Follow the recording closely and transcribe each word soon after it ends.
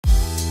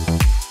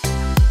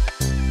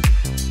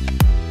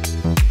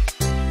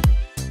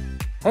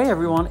Hey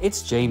everyone,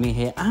 it's Jamie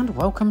here and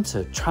welcome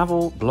to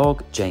Travel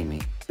Blog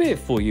Jamie.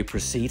 Before you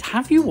proceed,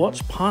 have you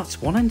watched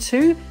parts 1 and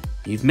 2?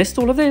 You've missed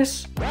all of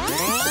this.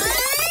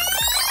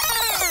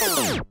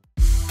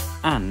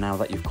 And now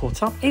that you've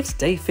caught up, it's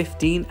day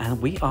 15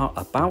 and we are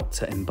about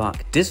to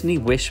embark Disney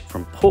Wish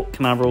from Port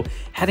Canaveral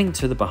heading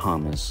to the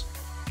Bahamas.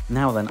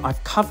 Now then,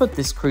 I've covered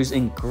this cruise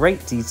in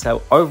great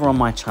detail over on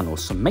my channel,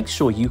 so make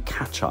sure you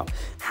catch up.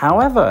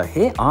 However,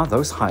 here are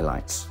those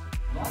highlights.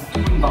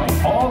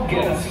 Invite all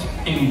guests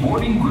in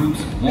boarding groups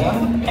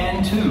 1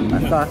 and 2.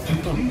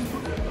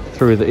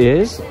 Through the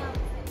ears.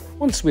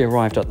 Once we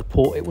arrived at the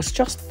port, it was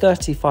just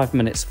 35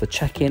 minutes for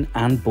check-in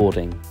and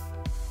boarding.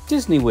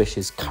 Disney Wish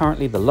is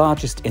currently the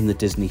largest in the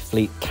Disney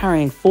fleet,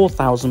 carrying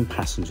 4,000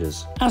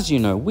 passengers. As you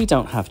know, we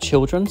don't have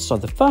children, so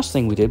the first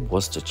thing we did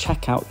was to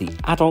check out the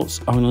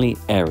adults-only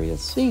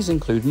areas. These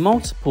include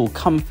multiple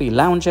comfy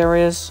lounge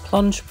areas,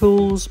 plunge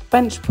pools,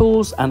 bench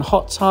pools, and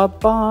hot tub,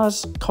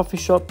 bars, coffee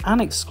shop,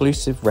 and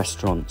exclusive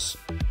restaurants.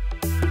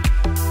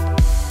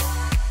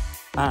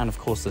 And of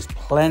course, there's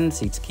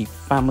plenty to keep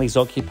families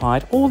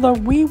occupied, although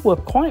we were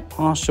quite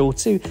partial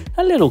to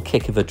a little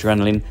kick of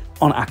adrenaline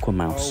on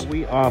Aquamouse. Oh,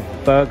 we are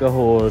burger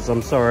whores,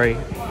 I'm sorry.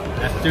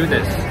 Let's do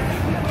this.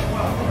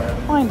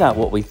 Find out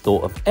what we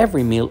thought of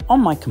every meal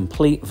on my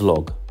complete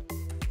vlog.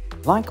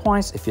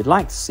 Likewise, if you'd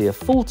like to see a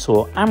full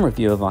tour and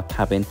review of our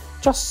cabin,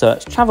 just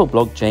search Travel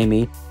Blog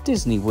Jamie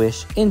Disney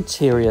Wish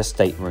Interior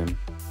Stateroom.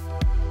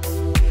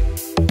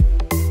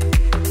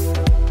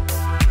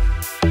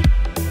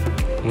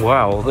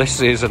 Wow,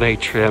 this is an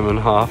atrium and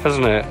a half,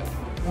 isn't it?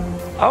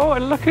 Oh,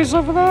 and look who's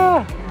over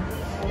there.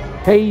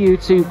 Hey, you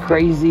two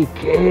crazy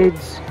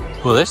kids.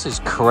 Well, this is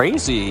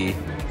crazy.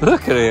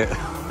 Look at it.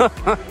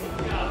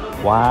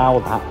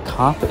 Wow, that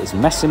carpet is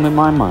messing with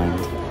my mind.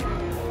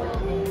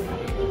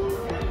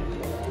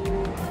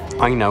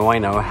 I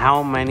know.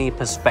 How many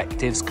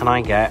perspectives can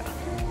I get?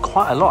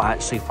 Quite a lot,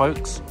 actually,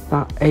 folks.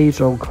 That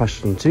age-old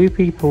question. Do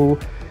people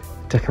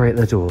decorate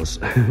their doors?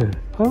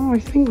 Oh, I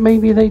think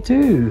maybe they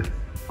do.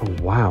 Oh,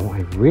 wow, I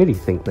really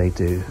think they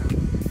do.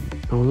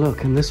 Oh,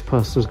 look, and this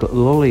person's got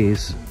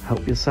lollies.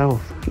 Help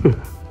yourself.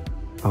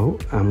 Oh,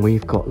 and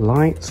we've got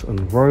lights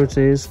and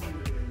roses.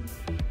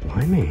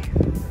 Blimey.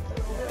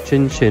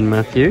 Chin chin,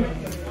 Matthew.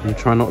 And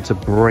try not to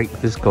break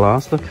this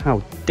glass. Look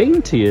how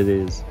dainty it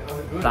is.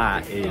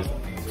 That is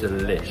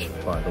delish,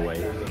 by the way.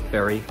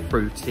 Very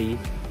fruity.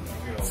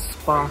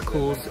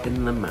 Sparkles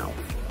in the mouth.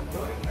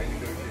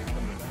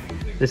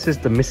 This is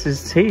the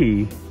Mrs.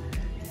 T.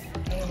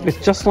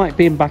 It's just like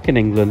being back in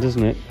England,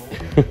 isn't it?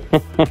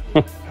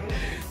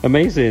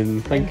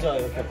 Amazing.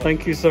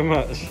 Thank you so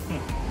much.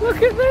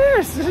 Look at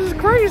this. This is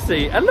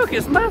crazy. And look,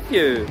 it's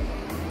Matthew.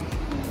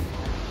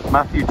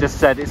 Matthew just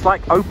said it's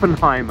like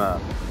Oppenheimer.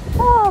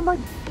 Oh my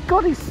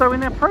God, he's so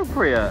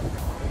inappropriate.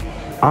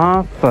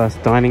 Our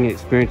first dining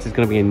experience is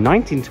going to be in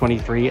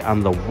 1923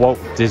 and the Walt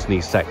Disney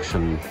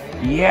section.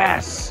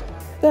 Yes!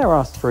 There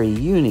are 3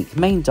 unique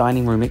main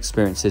dining room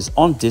experiences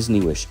on Disney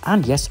Wish,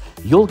 and yes,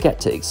 you'll get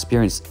to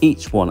experience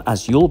each one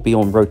as you'll be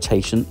on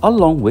rotation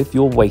along with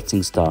your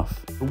waiting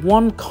staff.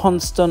 One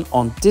constant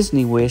on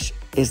Disney Wish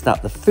is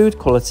that the food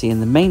quality in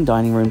the main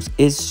dining rooms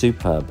is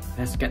superb.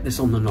 Let's get this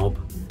on the knob.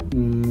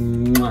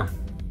 Mwah.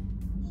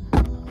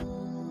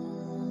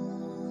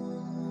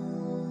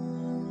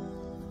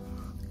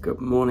 Good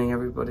morning,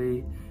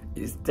 everybody.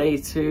 It's day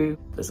 2.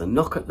 There's a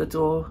knock at the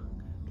door.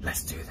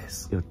 Let's do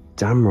this. You're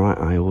damn right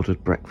I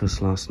ordered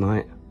breakfast last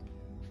night.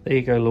 There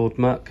you go, Lord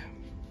Muck.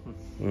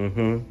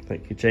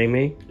 Thank you,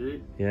 Jamie.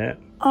 Yeah.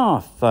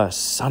 Our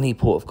first sunny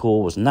port of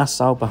call was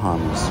Nassau,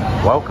 Bahamas.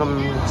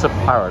 Welcome to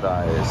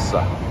paradise.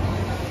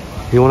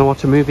 You want to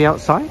watch a movie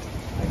outside?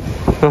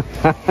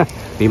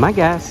 Be my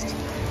guest.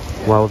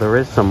 Well, there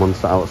is someone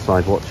sat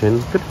outside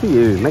watching. Good for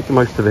you. Make the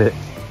most of it.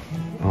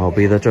 I'll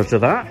be the judge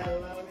of that.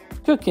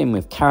 Cooking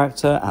with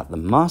character at the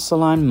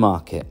Marceline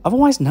Market,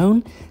 otherwise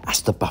known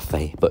as the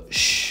buffet, but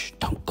shh,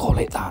 don't call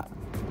it that.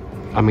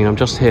 I mean, I'm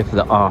just here for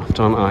the aft,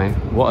 aren't I?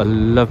 What a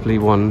lovely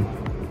one.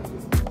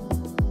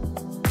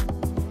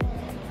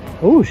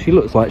 Oh, she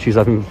looks like she's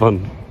having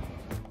fun.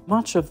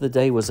 Much of the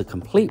day was a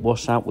complete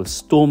washout with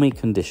stormy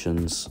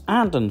conditions,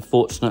 and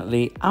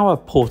unfortunately, our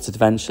port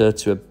adventure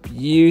to a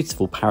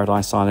beautiful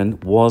paradise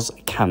island was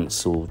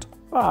cancelled.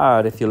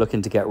 But if you're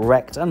looking to get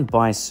wrecked and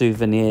buy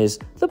souvenirs,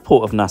 the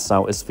Port of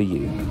Nassau is for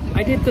you.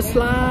 I did the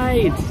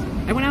slides.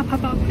 I went up,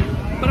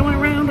 but I went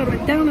around, I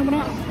went down, I went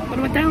up. But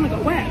I went down, I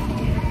got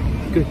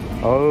wet. Good.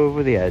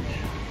 Over the edge.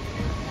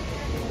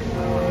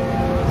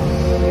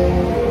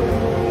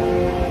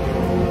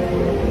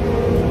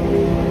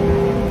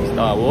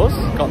 Star Wars,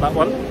 got that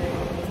one.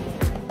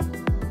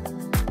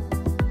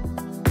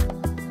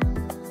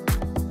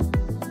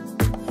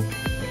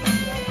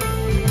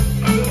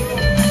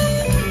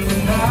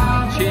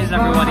 Cheers,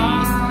 everybody.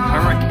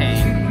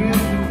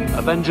 Hurricane.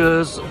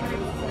 Avengers,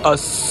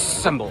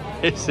 assemble.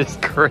 This is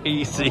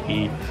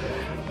crazy.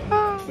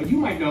 But you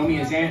might know me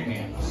as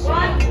Ant-Man.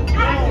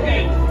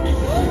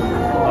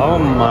 Oh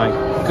my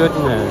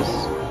goodness.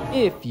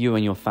 If you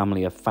and your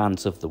family are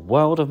fans of the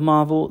world of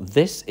Marvel,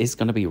 this is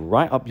going to be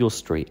right up your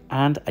street.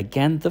 And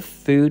again, the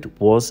food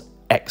was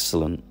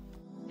excellent.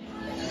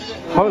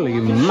 Holy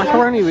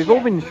macaroni, we've all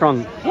been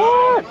shrunk.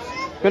 What?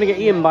 Gonna get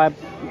eaten by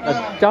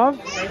a dove?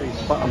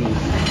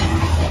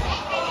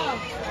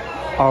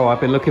 Oh,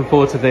 I've been looking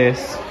forward to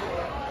this.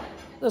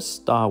 The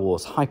Star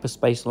Wars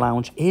Hyperspace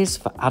Lounge is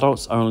for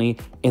adults only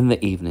in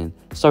the evening.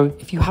 So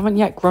if you haven't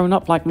yet grown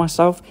up like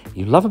myself,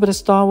 you love a bit of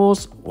Star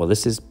Wars, well,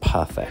 this is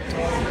perfect.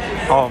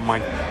 Oh my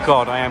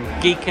God, I am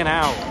geeking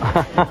out.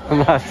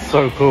 That's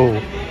so cool.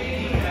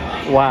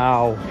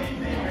 Wow.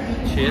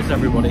 Cheers,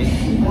 everybody.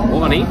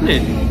 What an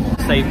evening.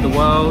 Save the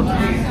world,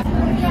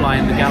 fly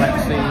in the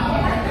galaxy.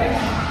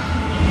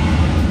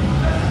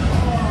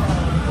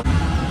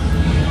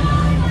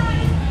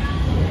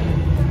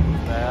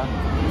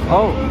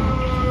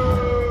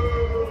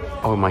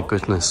 Oh my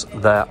goodness,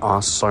 there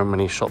are so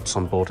many shops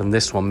on board, and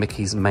this one,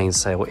 Mickey's Main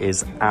Sale,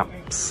 is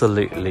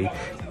absolutely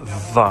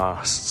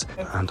vast.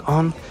 And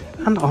on,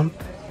 and on,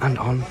 and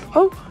on.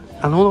 Oh,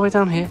 and all the way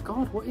down here.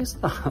 God, what is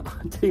that?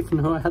 I didn't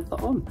even know I had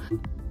that on.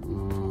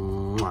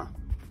 Mwah.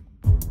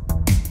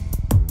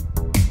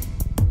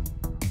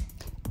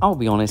 I'll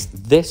be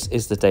honest, this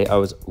is the day I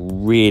was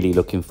really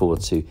looking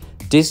forward to.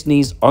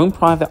 Disney's own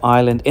private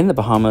island in the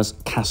Bahamas,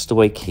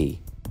 Castaway Cay.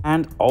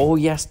 And oh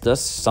yes, the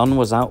sun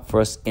was out for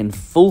us in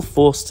full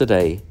force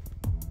today.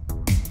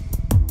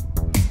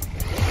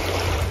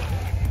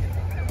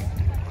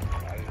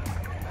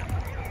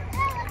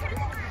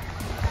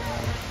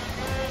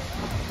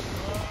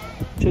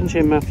 Chin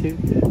chin, Matthew.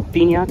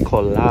 Piña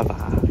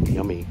colada.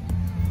 Yummy.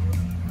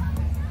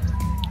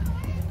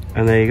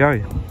 And there you go.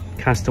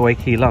 Castaway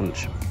Cay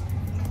lunch.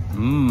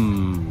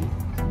 Mmm.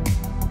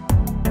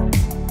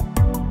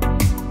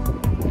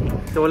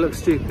 Do I look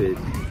stupid?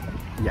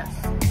 Yes.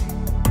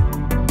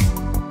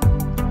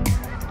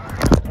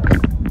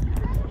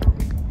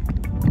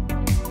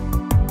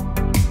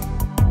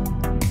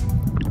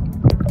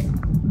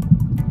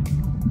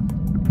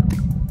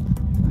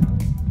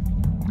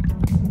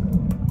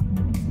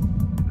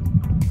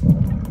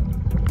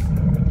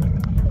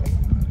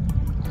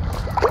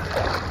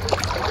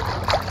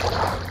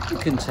 You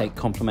can take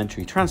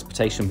complimentary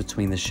transportation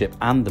between the ship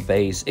and the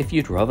bays if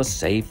you'd rather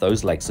save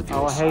those legs of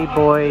yours. Oh, hey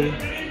boy.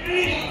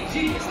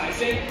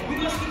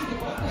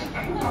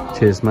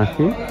 Cheers,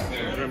 Matthew.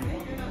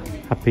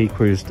 Happy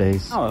cruise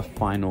days. Our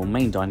final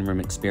main dining room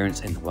experience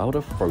in the world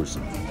of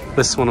Frozen.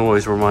 This one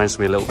always reminds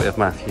me a little bit of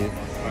Matthew.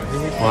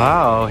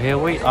 Wow, here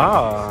we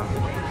are.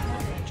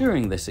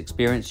 During this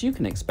experience, you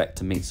can expect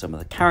to meet some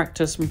of the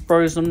characters from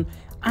Frozen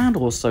and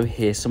also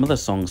hear some of the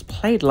songs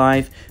played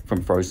live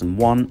from Frozen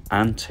 1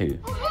 and 2.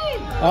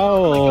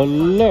 Oh,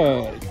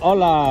 look.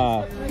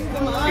 Hola.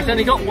 He's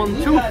only got one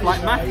tooth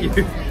like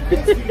Matthew.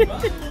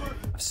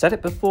 I've said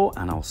it before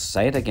and I'll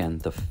say it again.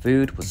 The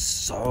food was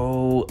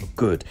so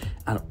good.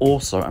 And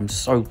also, I'm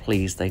so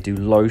pleased they do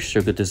low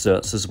sugar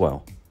desserts as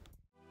well.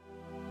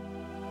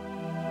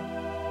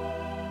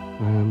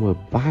 And we're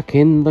back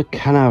in the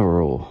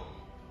Canaveral.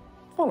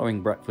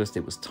 Following breakfast,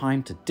 it was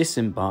time to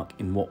disembark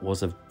in what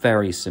was a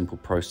very simple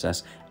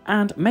process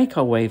and make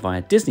our way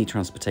via Disney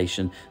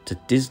transportation to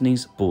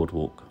Disney's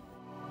Boardwalk.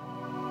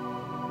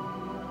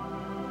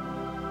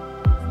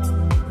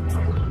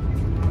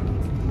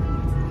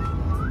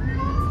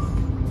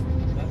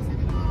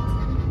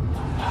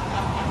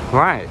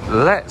 Right,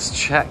 let's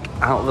check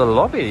out the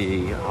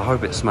lobby. I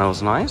hope it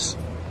smells nice.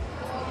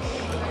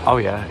 Oh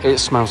yeah, it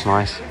smells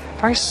nice.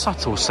 Very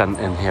subtle scent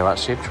in here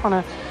actually. I'm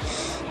trying to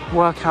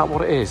work out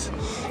what it is.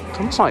 It's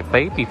almost like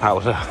baby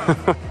powder.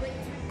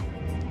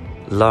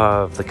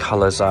 Love the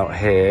colours out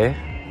here.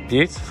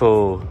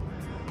 Beautiful.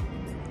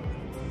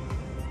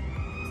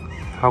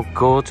 How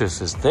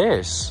gorgeous is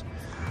this?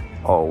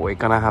 Oh, we're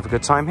gonna have a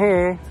good time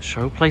here.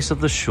 Showplace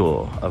of the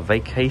Shore, a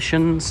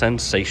vacation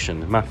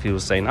sensation. Matthew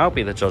was saying, I'll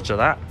be the judge of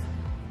that.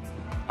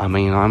 I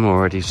mean, I'm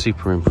already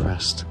super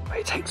impressed. But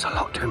it takes a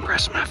lot to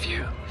impress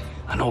Matthew.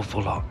 An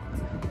awful lot.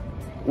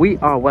 We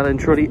are well and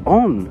truly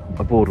on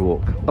a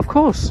boardwalk. Of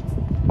course.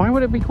 Why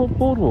would it be called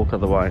Boardwalk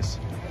otherwise?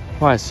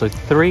 Right, so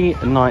 3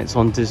 nights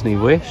on Disney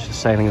Wish,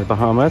 sailing the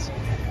Bahamas.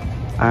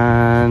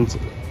 And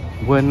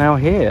we're now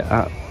here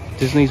at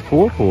Disney's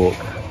Boardwalk,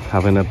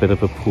 having a bit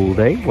of a pool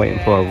day, waiting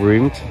for our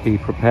room to be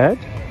prepared.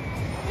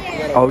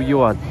 Oh,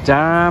 you are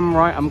damn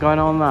right I'm going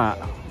on that.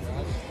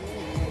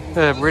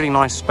 A really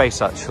nice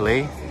space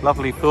actually.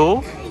 Lovely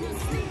pool.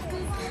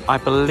 I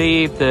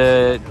believe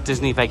the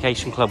Disney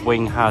Vacation Club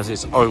wing has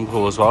its own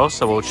pool as well,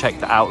 so we'll check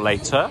that out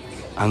later.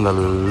 And the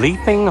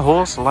Leaping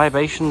Horse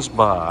Libations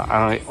Bar,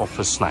 and it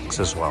offers snacks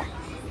as well.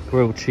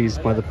 Grilled cheese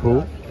by the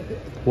pool.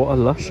 What a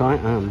lush I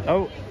am.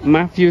 Oh,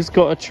 Matthew's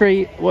got a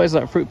treat. What is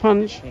that, fruit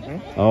punch?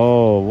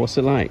 Oh, what's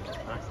it like?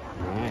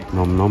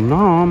 Nom nom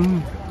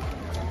nom.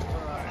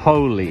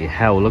 Holy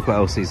hell, look what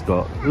else he's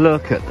got.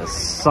 Look at the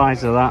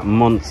size of that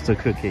monster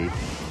cookie.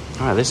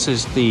 Alright, this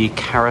is the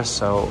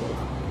Carousel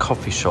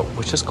coffee shop,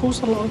 which has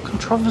caused a lot of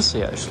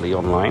controversy actually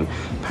online.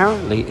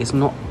 Apparently it's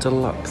not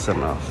deluxe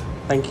enough.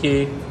 Thank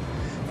you.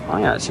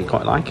 I actually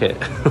quite like it.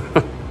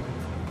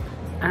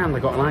 And and I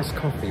got an iced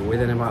coffee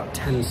within about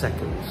 10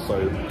 seconds.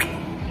 So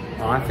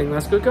I think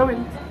that's good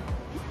going.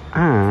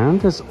 And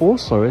there's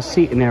also a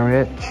seating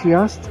area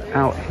just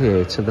out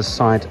here to the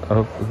side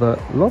of the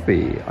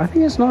lobby. I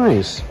think it's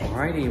nice.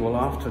 Alrighty, well,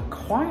 after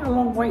quite a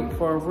long wait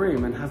for a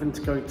room and having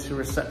to go to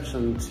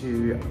reception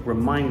to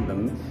remind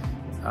them,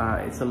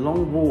 it's a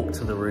long walk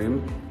to the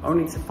room,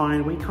 only to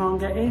find we can't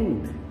get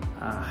in.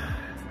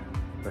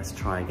 Let's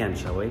try again,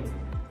 shall we?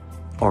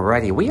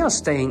 Alrighty, we are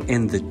staying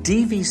in the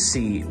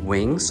DVC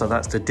wing, so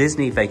that's the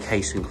Disney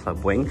Vacation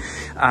Club wing.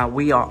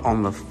 We are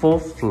on the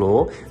 4th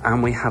floor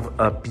and we have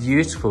a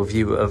beautiful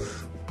view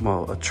of,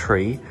 well, a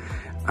tree.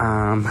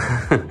 And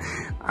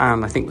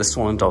I think the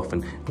Swan and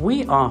Dolphin.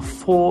 We are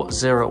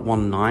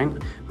 4019.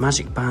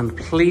 Magic Band,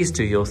 please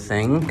do your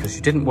thing, because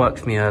you didn't work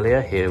for me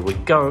earlier. Here we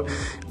go.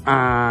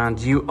 And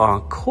you are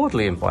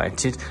cordially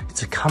invited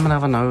to come and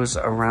have a nose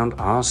around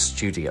our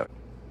studio.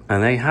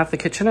 And they have the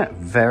kitchenette,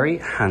 very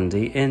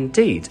handy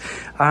indeed.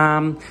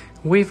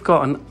 We've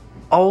got an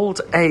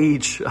old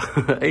age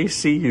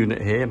AC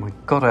unit here. My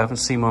God, I haven't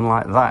seen one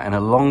like that in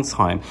a long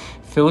time.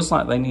 Feels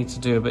like they need to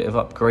do a bit of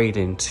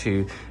upgrading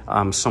to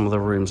some of the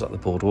rooms at the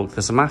boardwalk.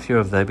 There's a Matthew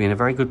over there being a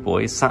very good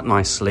boy, sat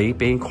nicely,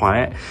 being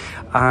quiet.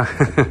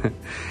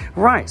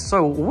 Right,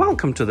 so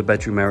welcome to the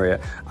bedroom area.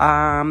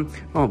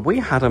 Well, we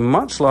had a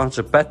much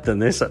larger bed than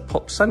this at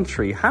Pop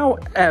Century.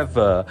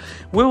 However,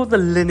 will the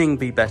linen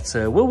be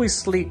better? Will we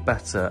sleep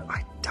better?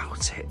 I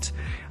doubt it.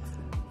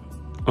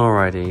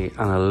 Alrighty,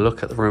 and a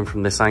look at the room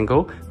from this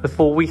angle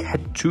before we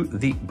head to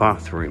the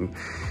bathroom.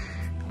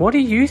 What do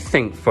you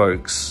think,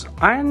 folks?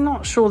 I'm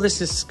not sure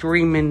this is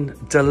screaming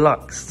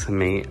deluxe to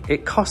me.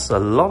 It costs a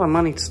lot of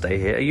money to stay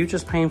here. Are you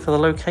just paying for the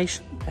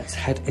location? Let's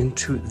head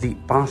into the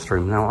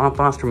bathroom. Now, our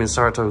bathroom in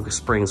Saratoga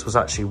Springs was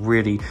actually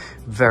really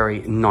very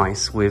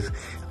nice with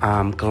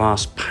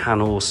glass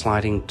panel,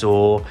 sliding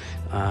door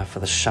for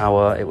the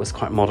shower. It was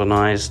quite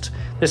modernized.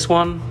 This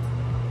one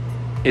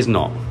is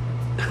not.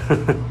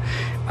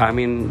 I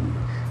mean,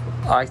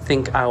 I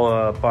think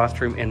our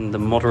bathroom in the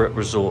moderate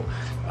resort,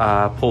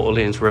 Port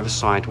Orleans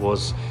Riverside,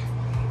 was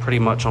pretty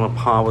much on a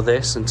par with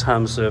this in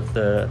terms of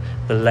the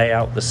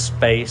layout, the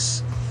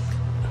space,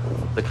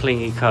 the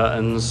clingy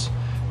curtains,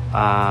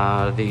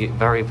 the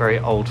very, very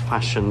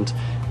old-fashioned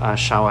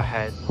shower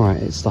head. Right,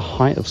 it's the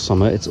height of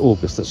summer. It's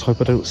August. Let's hope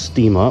I don't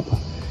steam up.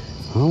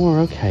 Oh,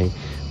 we're okay.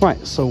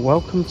 Right, so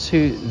welcome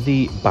to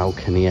the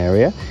balcony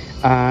area.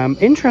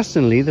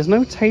 Interestingly, there's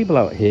no table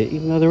out here,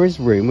 even though there is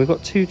room. We've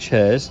got 2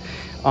 chairs.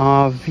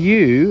 Our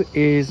view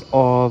is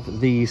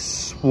of the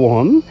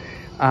Swan.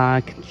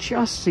 I can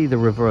just see the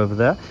river over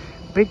there.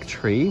 Big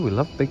tree. We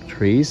love big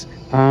trees.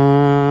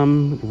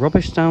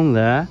 Rubbish down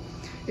there.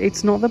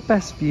 It's not the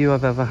best view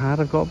I've ever had,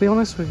 I've got to be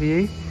honest with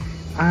you.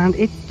 And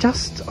it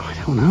just, I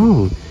don't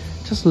know,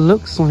 just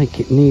looks like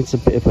it needs a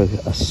bit of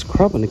a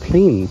scrub and a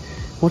clean.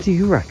 What do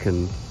you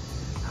reckon?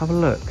 Have a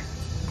look.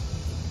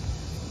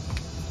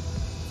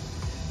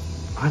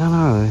 I don't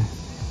know.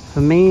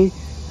 For me,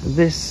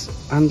 this,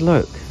 and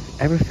look,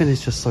 everything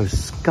is just so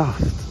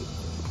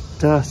scuffed,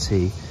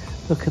 dirty.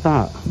 Look at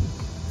that.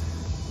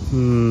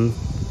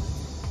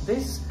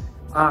 This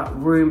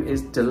room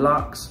is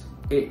deluxe.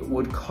 It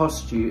would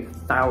cost you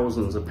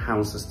thousands of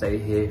pounds to stay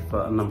here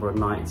for a number of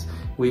nights.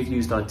 We've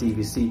used our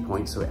DVC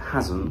points, so it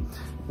hasn't.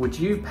 Would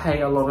you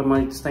pay a lot of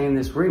money to stay in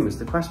this room is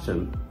the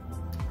question.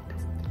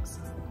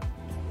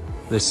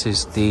 This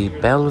is the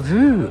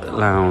Bellevue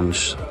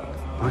Lounge.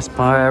 Nice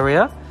bar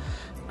area.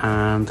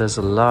 And there's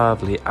a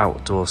lovely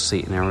outdoor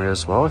seating area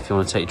as well, if you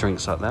want to take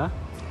drinks out there.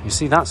 You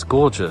see, that's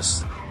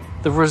gorgeous.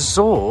 The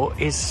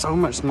resort is so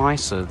much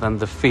nicer than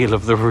the feel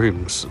of the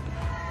rooms.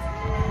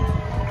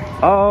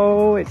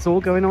 Oh, it's all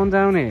going on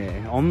down here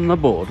on the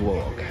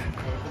boardwalk.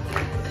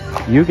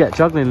 You get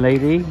juggling,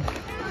 lady.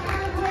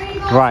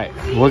 Right,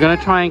 we're going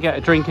to try and get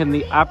a drink in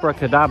the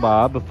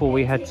Abracadabra before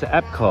we head to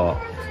Epcot.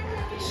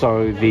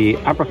 So the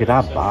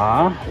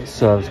Abracadabra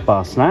serves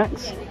bar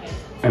snacks,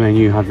 and then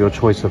you have your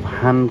choice of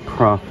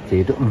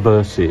handcrafted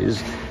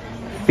versus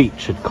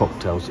featured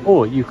cocktails,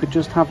 or you could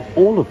just have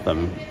all of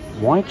them.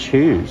 Why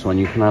choose when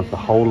you can have the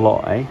whole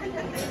lot, eh?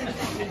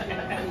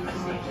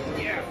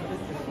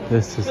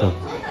 This is a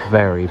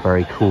very,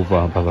 very cool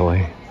bar, by the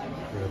way.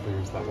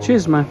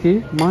 Cheers,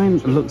 Matthew. Mine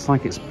looks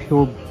like it's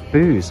pure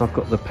booze. I've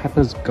got the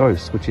Pepper's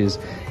Ghost, which is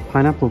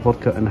pineapple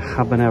vodka and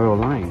habanero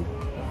lime.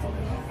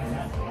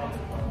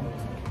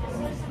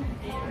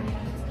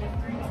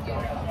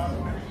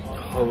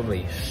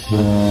 Holy shit.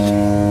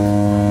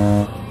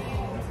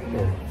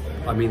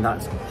 I mean,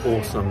 that's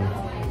awesome.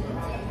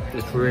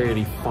 It's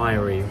really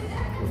fiery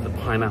with the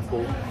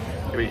pineapple.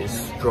 It is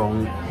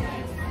strong.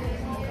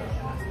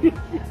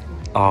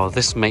 Oh,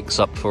 this makes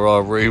up for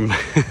our room.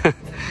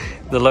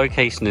 The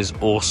location is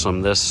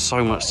awesome. There's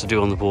so much to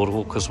do on the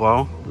boardwalk as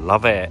well.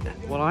 Love it.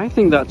 Well, I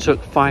think that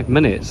took 5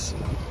 minutes.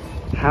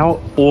 How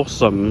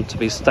awesome to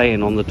be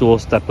staying on the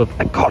doorstep of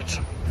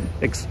Epcot,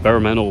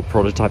 experimental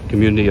prototype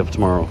community of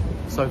tomorrow.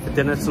 So for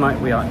dinner tonight,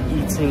 we are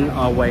eating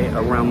our way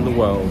around the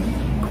world.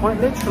 Quite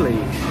literally.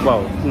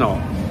 Well, not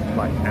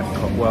like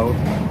Epcot World.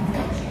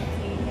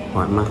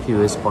 Right, Matthew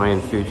is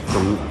buying food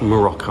from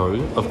Morocco,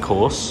 of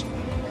course.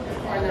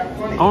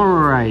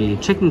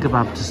 Alright, chicken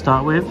kebab to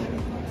start with.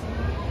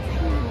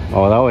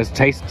 Oh, that was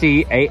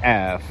tasty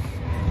AF.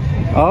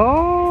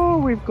 Oh,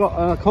 we've got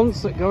a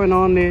concert going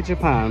on near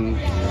Japan.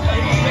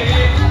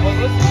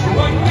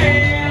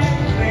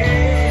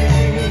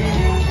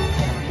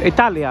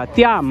 Italia,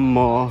 ti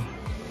amo.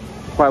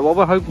 Right, what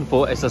we're hoping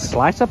for is a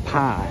slice of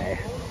pie.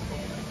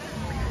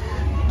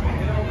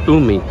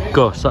 Oh my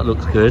gosh, that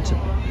looks good.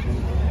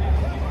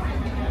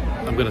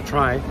 I'm gonna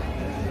try.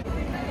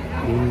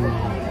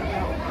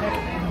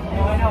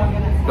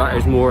 That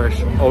is Moorish.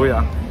 Oh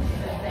yeah.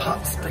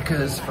 Pot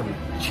stickers from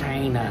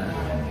China.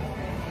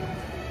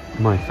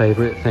 My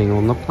favourite thing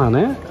on the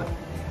planet.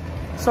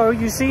 So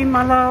you see,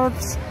 my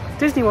loves,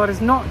 Disney World is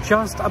not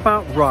just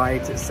about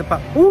rides, it's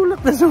about... Oh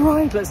look, there's a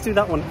ride, let's do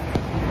that one.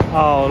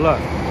 Oh look.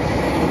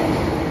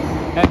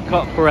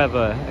 Epcot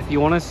Forever. If you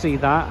want to see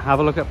that, have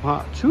a look at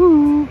part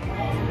 2.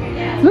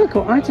 Look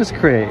what I just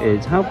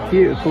created. How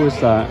beautiful is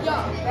that?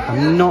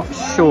 I'm not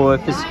sure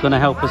if this is going to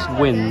help us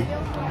win.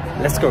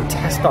 Let's go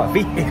test our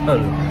vehicle.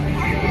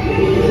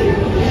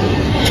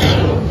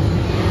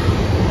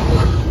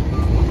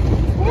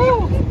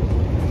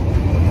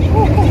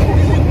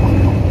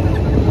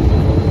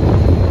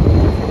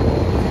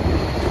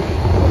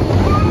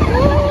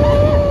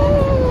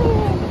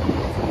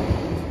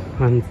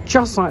 And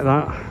just like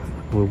that,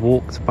 we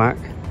walked back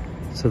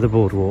to the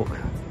boardwalk.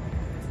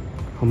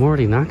 I'm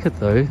already knackered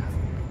though.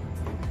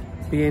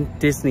 Being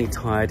Disney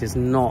tired is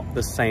not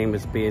the same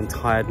as being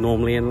tired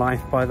normally in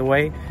life, by the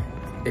way.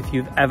 If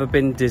you've ever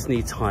been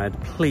Disney tired,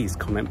 please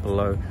comment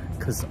below,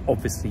 because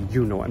obviously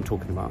you know what I'm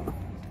talking about.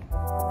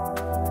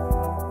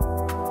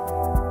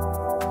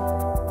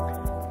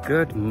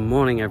 Good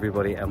morning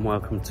everybody, and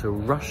welcome to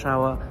Rush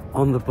Hour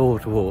on the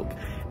Boardwalk.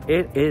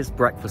 It is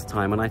breakfast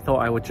time, and I thought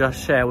I would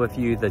just share with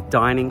you the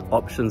dining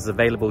options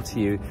available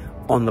to you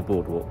on the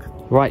boardwalk.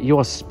 Right, you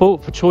are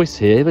spoilt for choice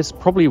here. This is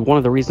probably one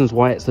of the reasons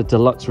why it's a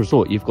deluxe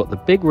resort. You've got the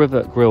Big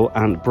River Grill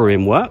and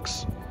Brewing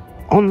Works.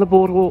 On the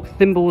boardwalk,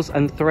 Thimbles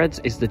and Threads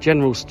is the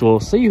general store,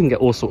 so you can get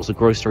all sorts of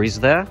groceries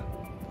there.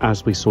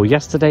 As we saw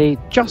yesterday,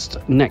 just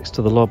next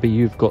to the lobby,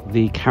 you've got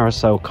the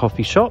Carousel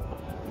Coffee Shop.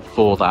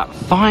 For that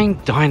fine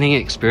dining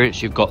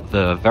experience, you've got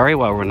the very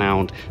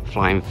well-renowned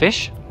Flying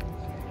Fish.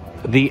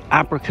 The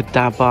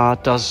Abracadabra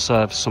does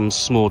serve some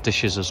small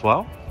dishes as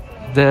well.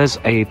 There's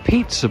a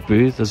pizza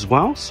booth as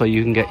well, so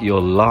you can get your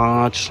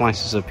large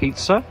slices of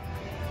pizza.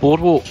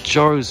 Boardwalk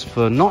Joe's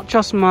for not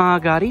just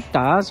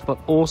margaritas, but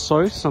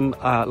also some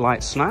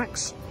light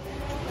snacks.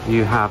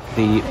 You have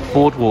the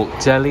Boardwalk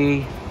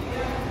Deli,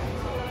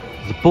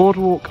 the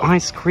Boardwalk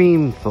Ice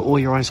Cream for all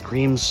your ice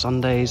creams,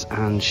 sundaes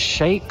and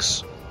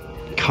shakes.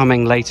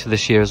 Coming later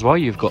this year as well,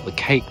 you've got the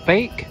Cake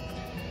Bake.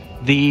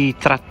 The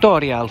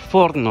Trattoria al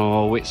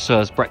Forno, which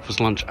serves breakfast,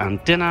 lunch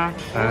and dinner.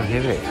 Here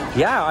it is.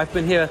 Yeah, I've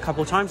been here a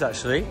couple of times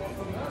actually.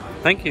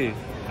 Thank you.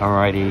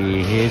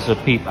 Alrighty, here's a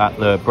peep at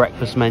the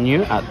breakfast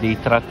menu at the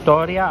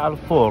Trattoria al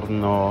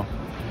Forno.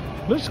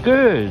 Looks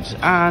good,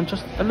 and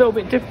just a little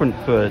bit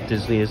different for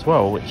Disney as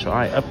well, which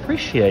I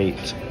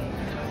appreciate.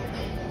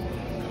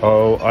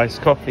 Oh,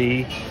 iced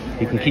coffee.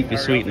 You can keep your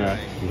sweetener.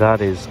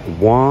 That is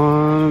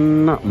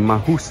one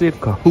massive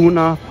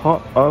kahuna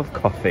pot of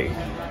coffee.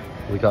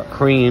 We got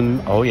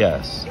cream. Oh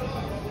yes.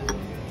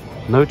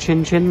 No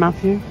chin chin,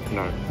 Matthew?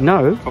 No.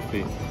 No?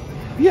 Coffee.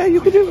 Yeah,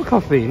 you could do it with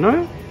coffee,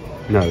 no?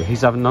 No,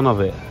 he's having none of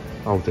it.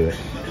 I'll do it.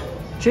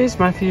 Cheers,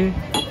 Matthew.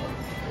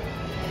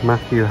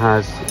 Matthew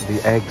has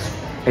the eggs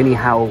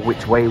anyhow,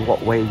 which way,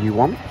 what way you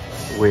want,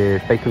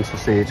 with bacon,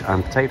 sausage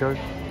and potato.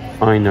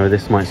 I know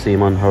this might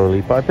seem unholy,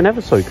 but I've been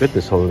ever so good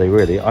this holiday,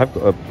 really. I've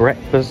got a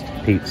breakfast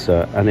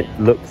pizza and it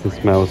looks and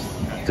smells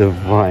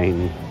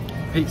divine.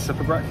 Pizza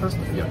for breakfast?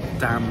 Yeah,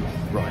 damn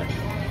right.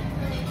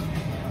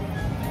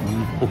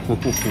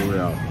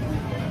 Yeah.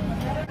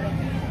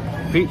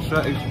 Pizza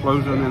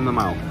explosion in the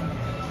mouth.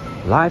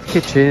 Live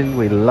kitchen,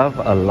 we love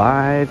a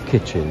live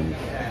kitchen.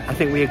 I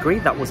think we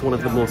agreed that was one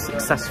of the more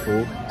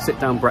successful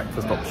sit-down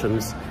breakfast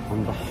options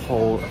on the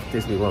whole of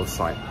Disney World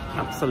site.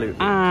 Absolutely.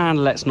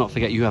 And let's not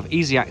forget, you have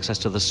easy access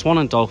to the Swan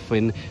and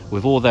Dolphin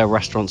with all their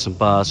restaurants and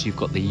bars. You've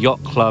got the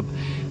Yacht Club,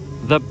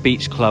 the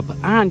Beach Club,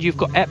 and you've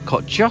got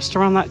Epcot just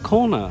around that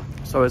corner.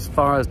 So as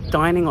far as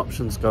dining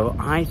options go,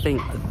 I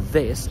think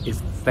this is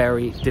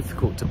very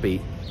difficult to beat.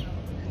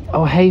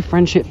 Oh, hey,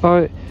 Friendship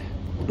Boat.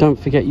 Don't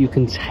forget, you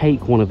can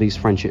take one of these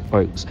Friendship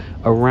Boats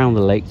around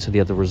the lake to the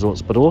other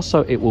resorts, but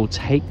also it will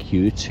take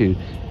you to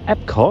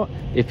Epcot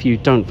if you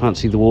don't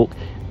fancy the walk,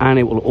 and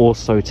it will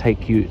also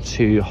take you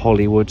to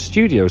Hollywood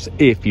Studios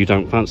if you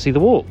don't fancy the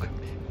walk.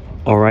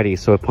 Alrighty,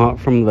 so apart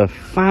from the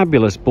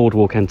fabulous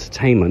boardwalk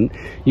entertainment,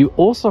 you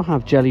also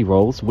have Jelly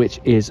Rolls, which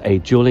is a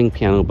dueling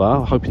piano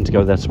bar, hoping to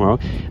go there tomorrow,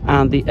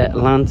 and the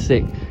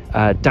Atlantic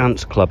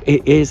Dance Club.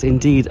 It is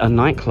indeed a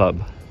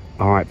nightclub.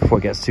 Alright, before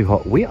it gets too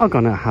hot, we are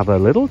going to have a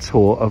little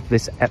tour of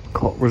this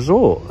Epcot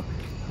resort.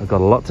 I've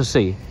got a lot to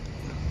see.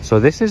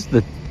 So this is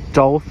the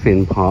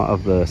dolphin part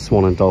of the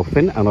Swan and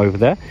Dolphin, and over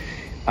there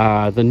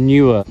The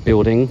newer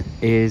building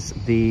is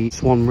the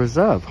Swan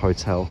Reserve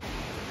Hotel.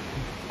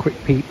 Quick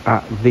peek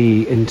at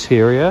the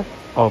interior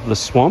of the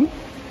Swan.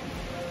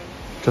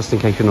 Just in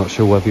case you're not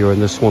sure whether you're in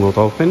the Swan or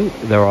Dolphin,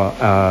 there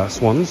are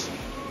swans.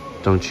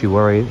 Don't you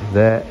worry,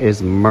 there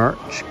is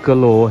merch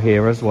galore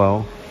here as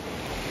well.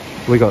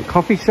 We got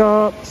coffee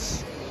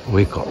shops,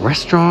 we've got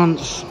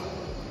restaurants,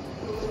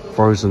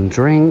 frozen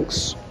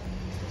drinks.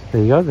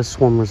 There you go, the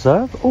Swan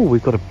Reserve. Oh,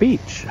 we've got a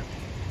beach.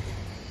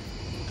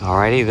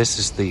 Alrighty, this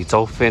is the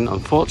Dolphin.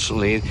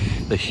 Unfortunately,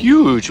 the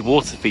huge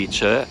water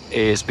feature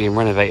is being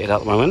renovated at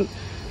the moment.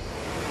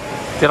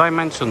 Did I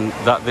mention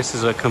that this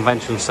is a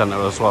convention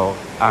center as well?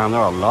 And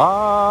there are a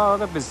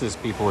lot of business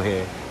people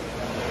here.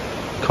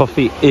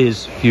 Coffee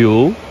is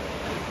fuel.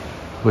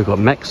 We've got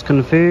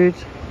Mexican food.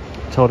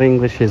 Told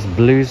English is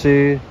Blue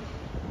Zoo.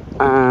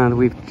 And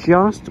we've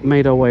just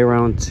made our way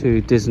around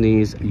to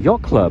Disney's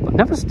Yacht Club. I've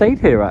never stayed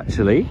here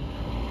actually.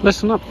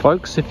 Listen up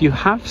folks, if you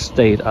have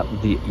stayed at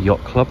the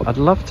Yacht Club, I'd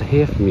love to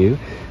hear from you.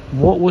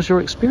 What was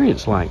your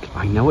experience like?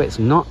 I know it's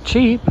not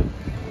cheap.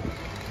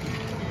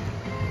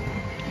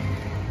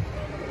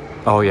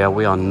 Oh yeah,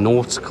 we are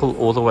nautical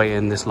all the way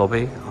in this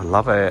lobby. I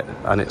love it,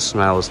 and it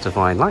smells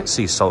divine, like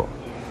sea salt.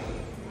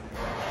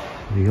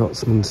 The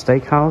Yachtsman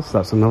Steakhouse,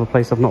 that's another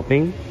place I've not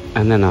been.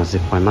 And then as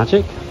if by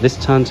magic, this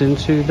turns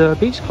into the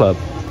beach club.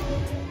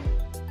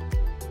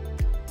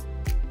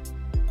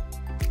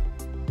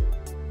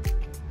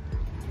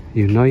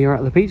 You know you're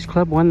at the beach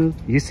club when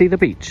you see the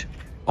beach.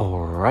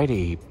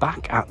 Alrighty,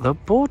 back at the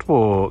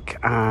boardwalk,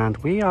 and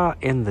we are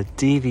in the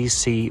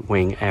DVC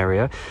wing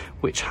area,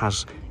 which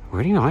has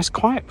really nice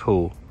quiet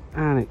pool,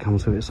 and it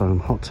comes with its own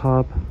hot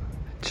tub,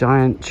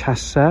 giant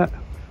chess set,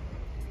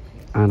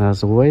 and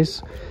as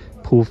always,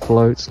 pool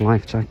floats,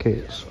 life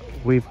jackets.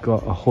 We've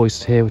got a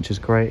hoist here, which is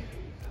great.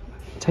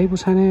 Table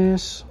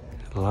tennis,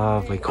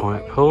 lovely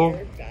quiet pool,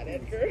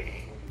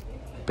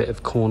 bit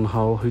of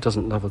cornhole. Who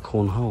doesn't love a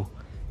cornhole?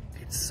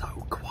 It's so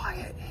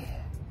quiet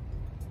here.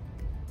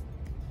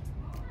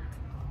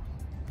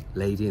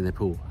 Lady in the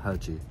pool,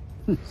 heard you.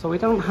 So we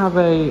don't have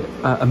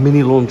a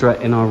mini laundrette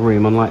in our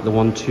room, unlike the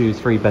 1, 2,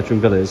 3 bedroom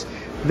villas.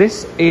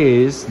 This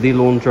is the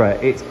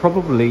laundrette. It's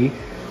probably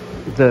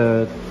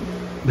the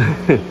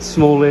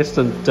smallest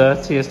and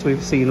dirtiest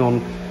we've seen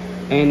on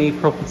any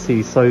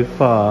property so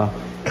far.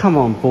 Come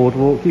on,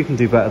 Boardwalk, you can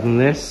do better than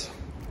this.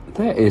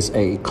 There is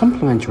a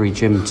complimentary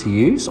gym to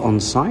use on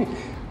site.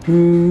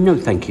 No,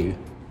 thank you.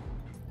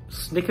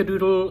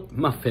 Snickerdoodle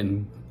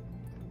muffin,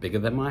 bigger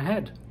than my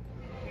head.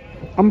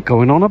 I'm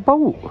going on a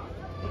boat.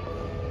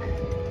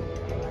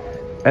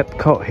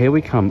 Epcot, here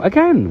we come.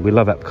 Again, we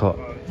love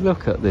Epcot.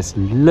 Look at this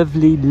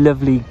lovely,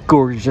 lovely,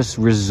 gorgeous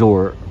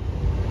resort.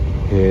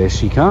 Here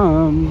she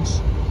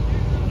comes.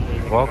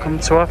 Welcome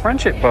to our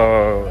friendship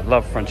boat.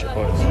 Love friendship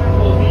boats.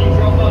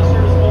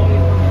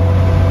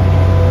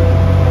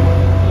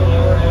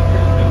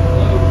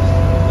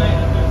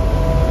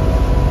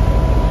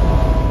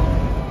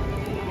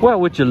 Well,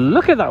 would you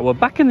look at that? We're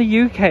back in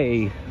the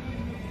UK.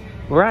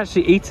 We're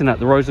actually eating at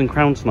the Rose and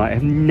Crown tonight.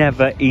 I've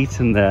never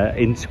eaten there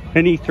in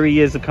 23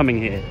 years of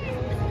coming here.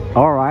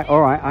 All right,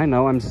 I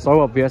know I'm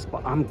so obvious,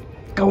 but I'm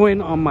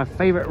going on my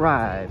favorite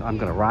ride. I'm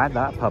gonna ride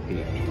that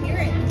puppy.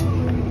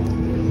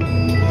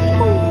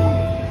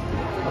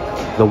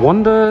 The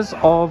Wonders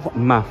of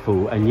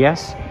Mafu, and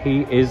yes,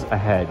 he is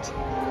ahead.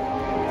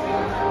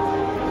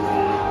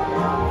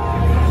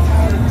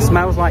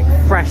 Smells like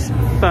fresh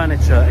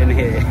furniture in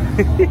here.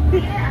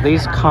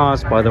 These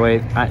cars, by the way,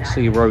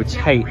 actually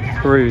rotate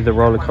through the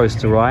roller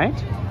coaster ride.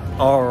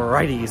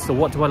 Alrighty, so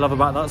what do I love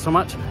about that so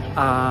much?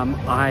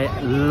 I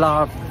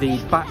love the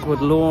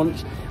backward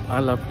launch. I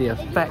love the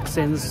effects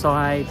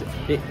inside.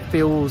 It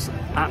feels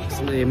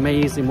absolutely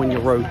amazing when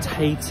you're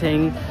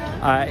rotating.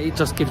 It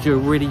just gives you a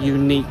really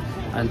unique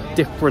and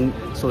different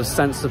sort of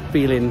sense of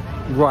feeling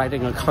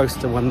riding a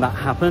coaster when that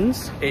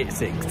happens. It's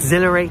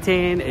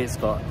exhilarating, it's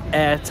got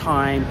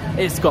airtime,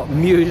 it's got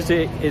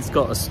music, it's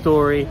got a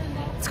story,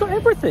 it's got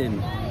everything.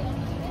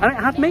 And it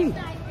had me.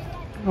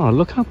 Oh,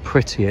 look how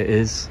pretty it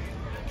is.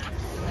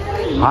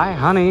 Hi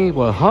honey,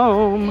 we're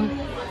home.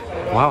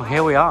 Well,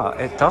 here we are.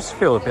 It does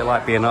feel a bit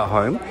like being at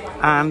home.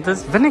 And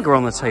there's vinegar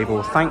on the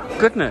table, thank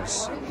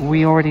goodness.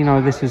 We already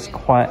know this is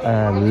quite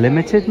a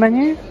limited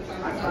menu.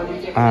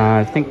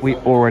 I think we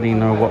already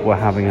know what we're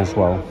having as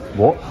well.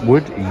 What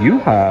would you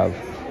have?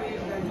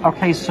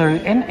 Okay, so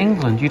in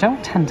England, you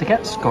don't tend to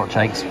get Scotch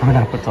eggs for an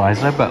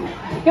appetizer, but,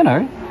 you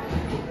know,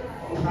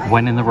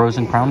 when in the Rose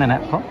and Crown in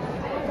Epcot.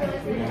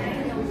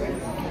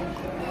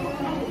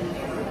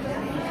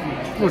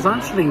 It was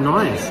actually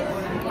nice.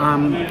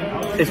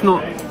 It's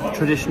not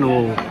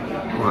traditional,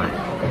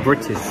 like,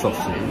 British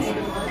sausage.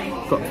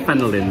 It's got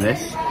fennel in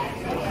this,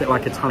 a bit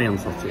like Italian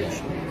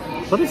sausage,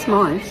 but it's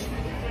nice.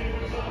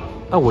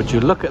 Oh, would you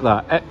look at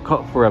that?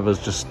 Epcot Forever's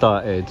just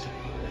started.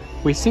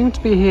 We seem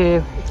to be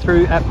here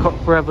through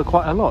Epcot Forever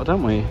quite a lot,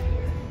 don't we?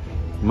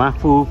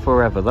 Mafu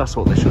Forever, that's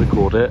what they should have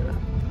called it.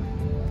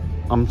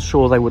 I'm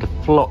sure they would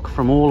have flocked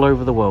from all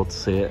over the world to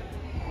see it.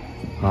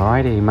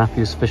 Alrighty,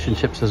 Matthew's Fish and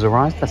Chips has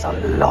arrived. There's a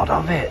lot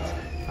of it.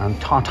 and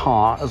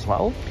tartare as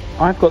well.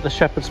 I've got the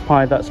shepherd's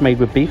pie that's made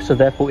with beef, so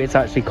therefore it's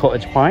actually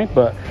cottage pie,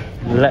 but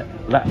let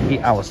be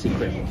our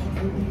secret.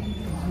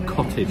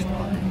 Cottage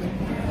pie.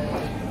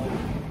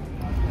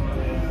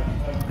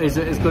 Is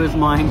it as good as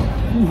mine?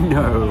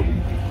 No.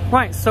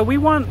 Right, so we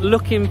weren't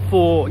looking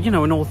for, you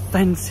know, an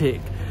authentic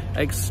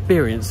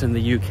experience in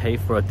the UK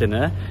for a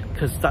dinner,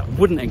 because that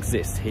wouldn't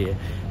exist here.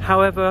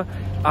 However,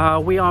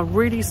 we are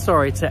really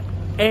sorry to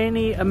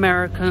any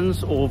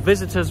Americans or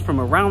visitors from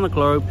around the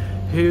globe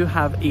who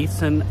have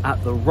eaten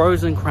at the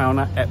Rose and Crown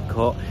at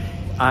Epcot.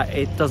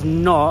 It does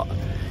not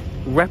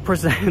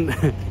represent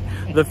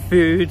the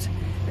food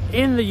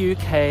in the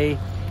UK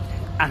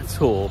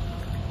at all.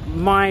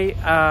 My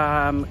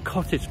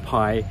cottage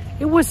pie,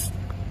 it was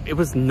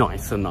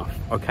nice enough,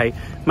 okay?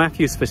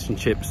 Matthew's fish and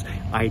chips,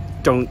 I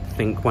don't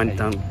think went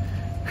down.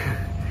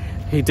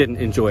 He didn't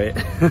enjoy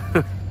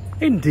it.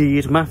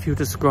 Indeed, Matthew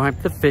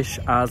described the fish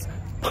as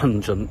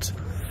pungent.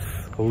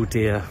 Oh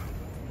dear.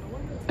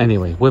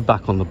 Anyway, we're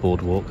back on the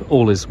boardwalk.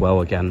 All is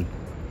well again.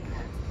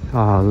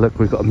 Ah, look,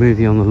 we've got a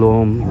movie on the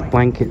lawn.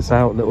 Blankets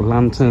out, little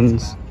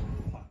lanterns.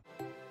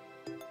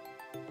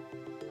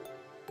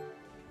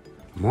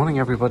 Morning,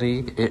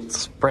 everybody.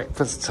 It's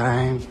breakfast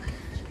time.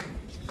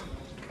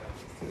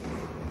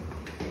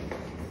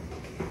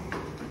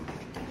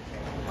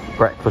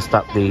 Breakfast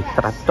at the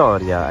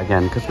Trattoria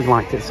again, because we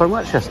liked it so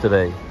much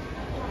yesterday.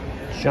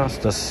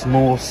 Just a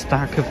small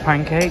stack of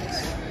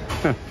pancakes.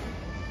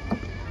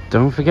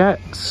 Don't forget,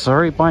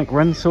 Surrey Bike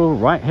Rental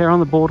right here on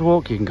the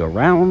boardwalk. You can go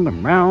round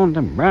and round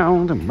and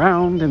round and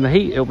round in the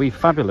heat. It'll be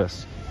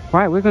fabulous.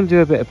 Right, we're going to do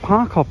a bit of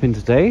park hopping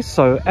today.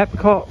 So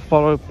Epcot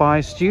followed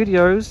by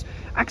Studios,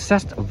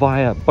 accessed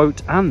via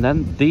boat, and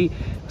then the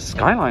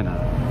Skyliner.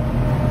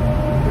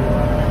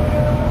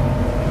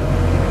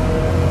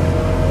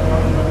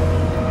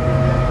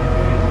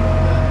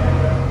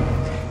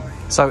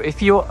 So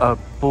if you're a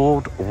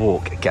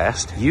boardwalk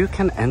guest, you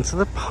can enter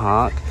the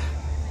park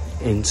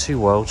into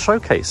World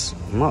Showcase.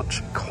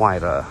 Much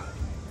quieter.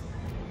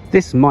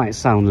 This might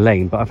sound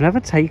lame, but I've never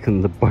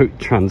taken the boat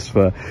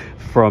transfer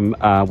from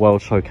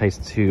World Showcase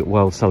to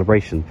World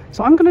Celebration.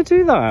 So I'm going to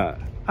do that.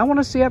 I want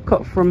to see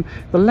Epcot from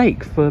the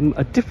lake from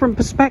a different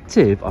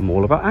perspective. I'm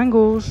all about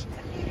angles.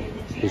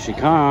 Here she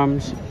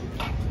comes.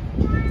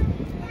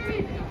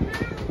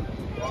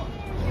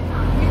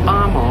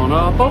 I'm on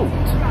a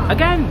boat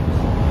again.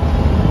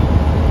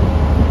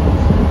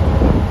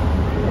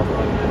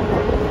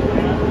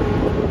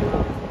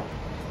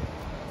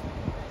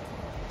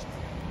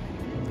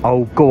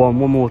 Oh, go on,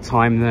 one more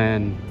time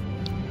then.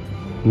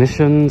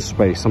 Mission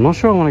Space. I'm not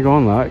sure I want to go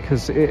on that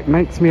because it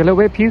makes me a little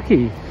bit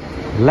pukey.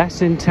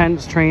 Less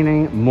intense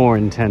training, more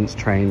intense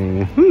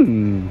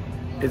training.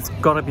 It's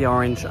got to be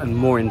orange and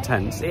more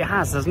intense. It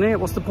has, hasn't it?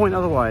 What's the point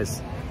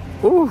otherwise?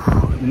 Ooh,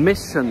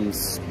 Mission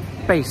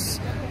Space.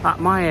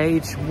 At my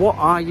age, what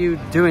are you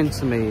doing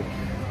to me?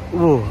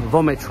 Ooh,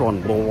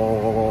 Vomitron.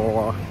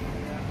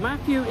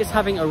 Matthew is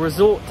having a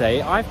resort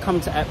day. I've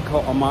come to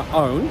Epcot on my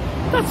own.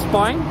 That's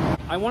fine.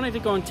 I wanted to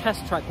go on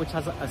Test Track, which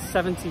has a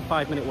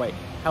 75-minute wait.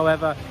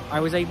 However,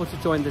 I was able to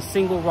join the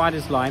single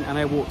riders line and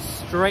I walked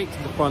straight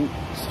to the front,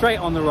 straight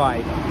on the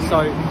ride.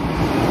 So,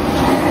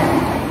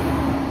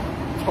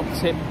 top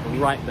tip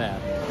right there.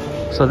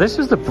 So this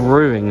is the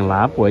brewing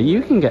lab where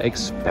you can get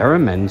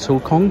experimental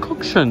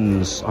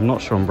concoctions. I'm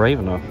not sure I'm brave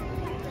enough.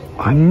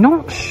 I'm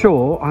not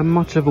sure I'm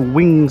much of a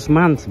wings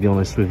man, to be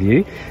honest with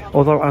you.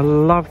 Although I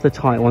love the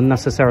title,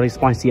 Unnecessarily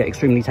Spicy Yet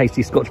Extremely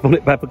Tasty Scotch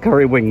Bonnet Pepper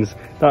Curry Wings.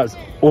 That's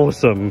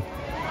awesome.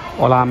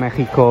 Hola,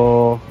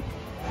 Mexico.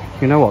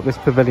 You know what? This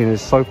pavilion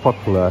is so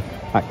popular.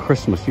 At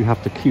Christmas, you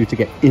have to queue to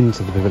get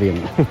into the pavilion.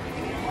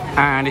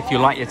 And if you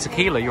like your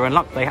tequila, you're in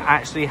luck. They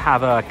actually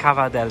have a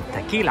Cava del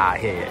Tequila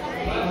here.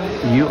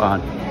 You are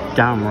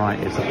damn right.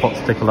 It's a pot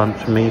sticker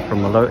lunch for me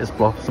from the Lotus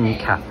Blossom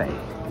Cafe.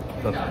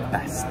 The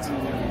best.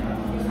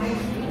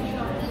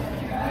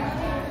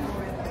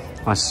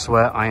 I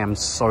swear I am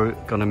so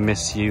gonna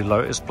miss you,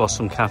 Lotus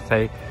Blossom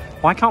Cafe.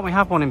 Why can't we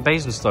have one in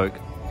Basingstoke?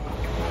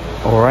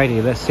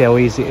 Alrighty, let's see how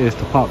easy it is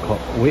to park hop.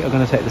 We are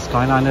gonna take the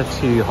Skyliner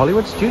to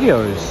Hollywood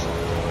Studios.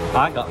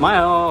 I got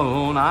my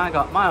own, I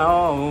got my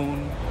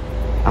own.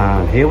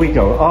 And here we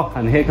go. Oh,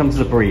 and here comes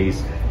the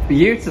breeze.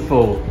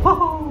 Beautiful.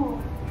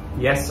 Oh.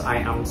 Yes, I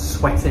am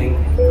sweating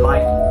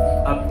like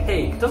a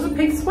pig. Does a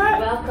pig sweat?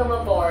 Welcome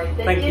aboard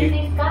the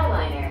Disney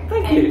Skyliner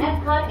and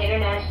Epcot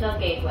International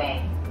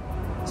Gateway.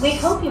 We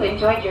hope you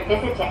enjoyed your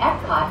visit to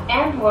Epcot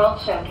and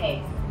World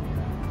Showcase.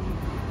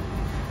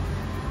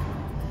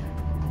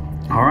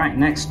 All right,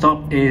 next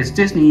stop is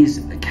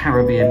Disney's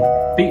Caribbean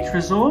Beach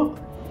Resort.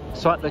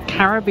 So at the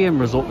Caribbean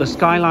Resort, the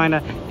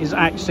Skyliner is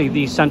actually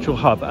the central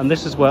hub, and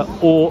this is where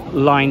all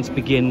lines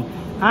begin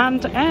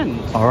and end.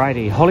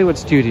 Alrighty, Hollywood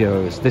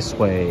Studios, this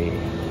way.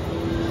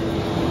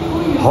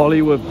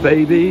 Hollywood,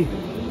 baby.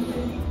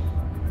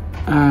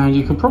 And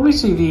you can probably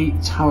see the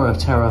Tower of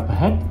Terror up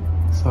ahead,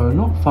 so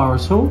not far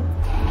at all.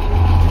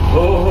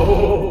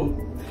 Oh!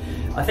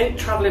 I think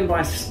traveling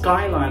by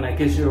Skyliner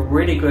gives you a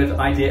really good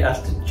idea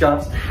as to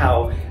just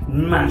how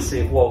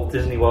massive Walt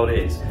Disney World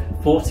is.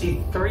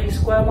 43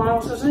 square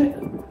miles, is it?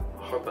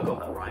 I hope I got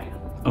that right.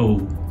 Oh,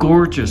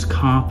 gorgeous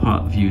car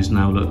park views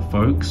now, look,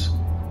 folks.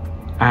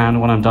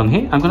 And when I'm done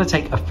here, I'm going to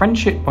take a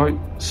friendship boat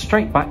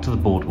straight back to the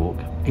boardwalk.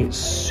 It's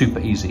super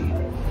easy.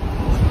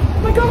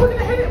 Oh my God, we're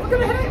gonna hit it, we're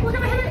gonna hit it, we're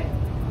gonna hit it!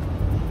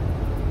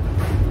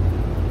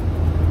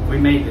 We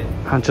made it.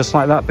 And just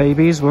like that,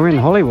 babies, we're in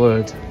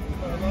Hollywood.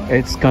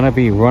 It's going to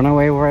be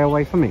Runaway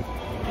Railway for me.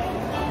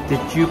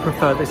 Did you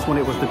prefer this when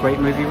it was the Great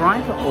Movie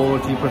Ride, or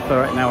do you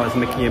prefer it now as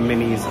Mickey and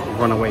Minnie's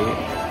Runaway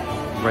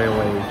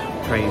Railway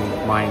Train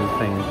Line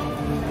thing?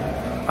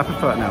 I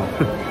prefer it now.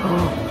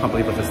 Can't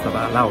believe I just said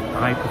that out loud.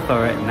 I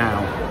prefer it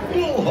now.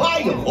 Oh,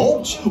 hiya,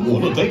 folks.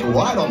 Want to take a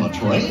ride on the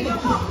train?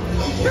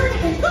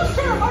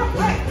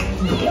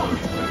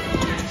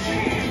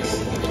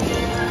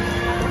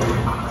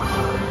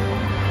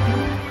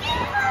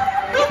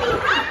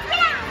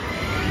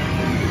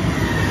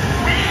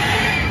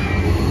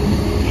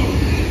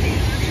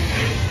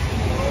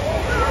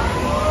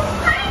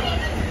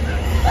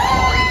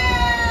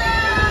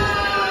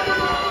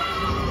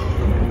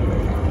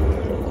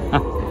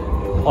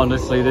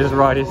 Honestly, this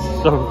ride is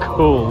so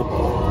cool.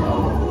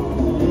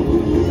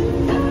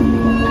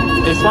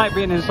 It's like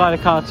being inside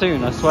a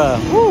cartoon, I swear.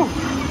 Woo.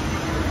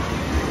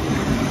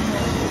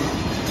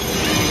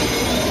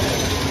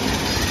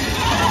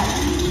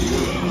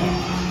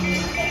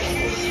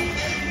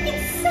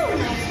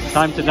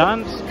 Time to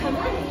dance? Come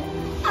on.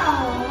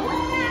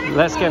 Oh.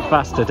 Let's get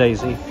faster,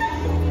 Daisy.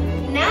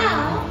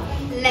 Now,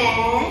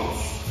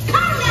 let's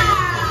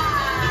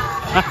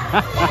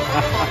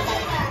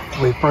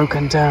go! We've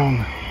broken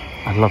down.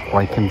 I love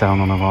breaking down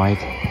on a ride.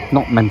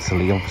 Not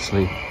mentally,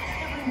 obviously.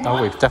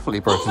 Oh, we've definitely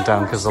broken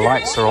down because the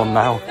lights are on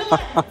now.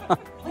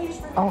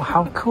 Oh,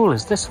 how cool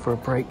is this for a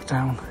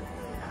breakdown?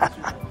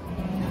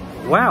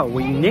 Wow,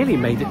 we nearly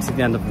made it to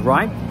the end of the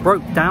ride.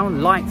 Broke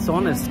down, lights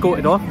on,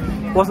 escorted off.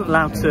 Wasn't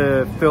allowed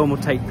to film or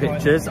take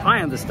pictures. I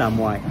understand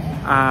why.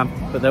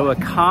 But there were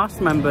cast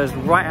members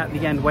right at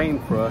the end waiting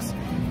for us.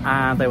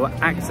 And they were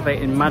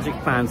activating magic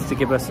fans to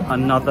give us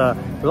another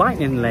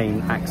lightning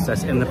lane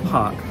access in the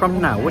park from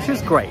now, which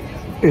is great.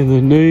 In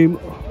the name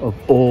of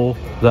all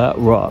that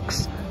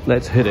rocks,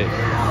 let's hit it.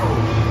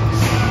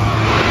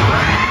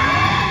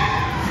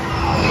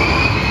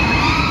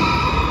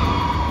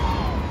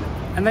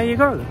 And there you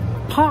go,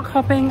 park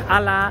hopping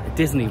a la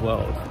Disney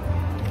World.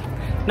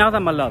 Now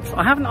then, my loves,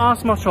 I haven't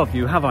asked much of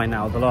you, have I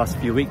now, the last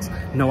few weeks?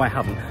 No, I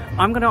haven't.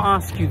 I'm going to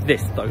ask you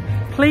this, though.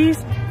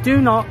 Please do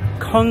not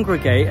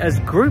congregate as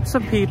groups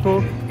of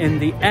people in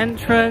the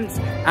entrance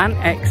and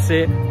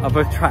exit of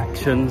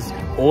attractions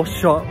or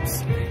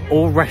shops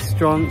or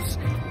restaurants,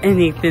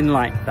 anything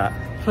like that.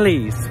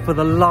 Please, for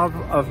the love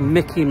of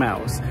Mickey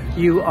Mouse,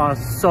 you are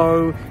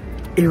so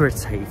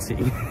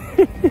irritating.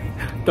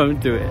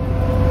 Don't do it.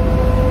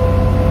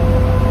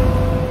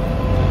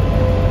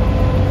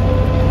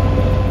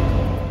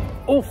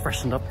 All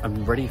freshened up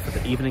and ready for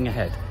the evening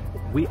ahead.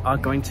 We are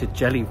going to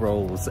Jelly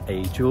Rolls,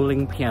 a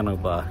dueling piano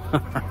bar.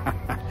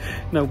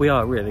 No, we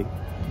are really.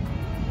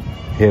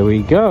 Here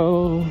we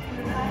go.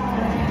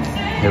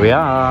 Here we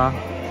are.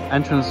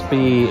 Entrance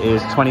fee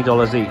is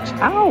 $20 each.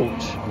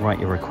 Ouch! Write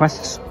your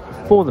requests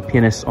for the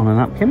pianist on a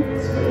napkin.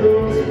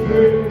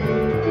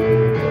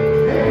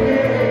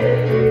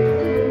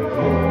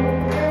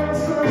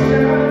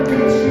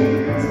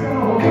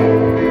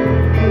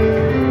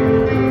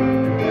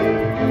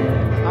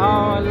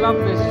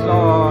 This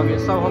song,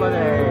 it's so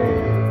holiday.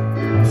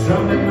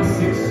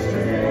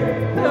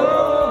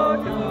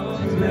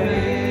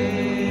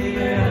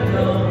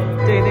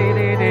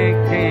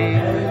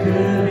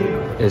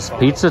 It's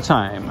pizza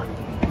time.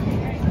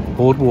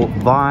 Boardwalk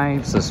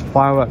vibes, there's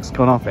fireworks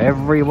going off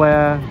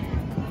everywhere.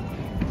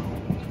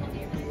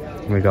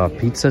 We got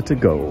pizza to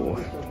go.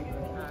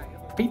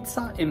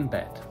 Pizza in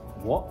bed.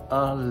 What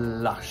a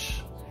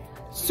lush.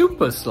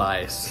 Super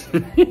slice.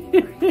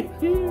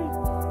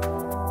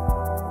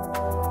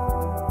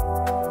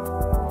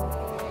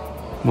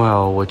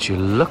 Well, would you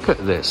look at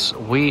this?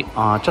 We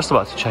are just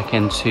about to check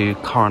into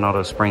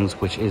Coronado Springs,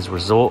 which is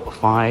resort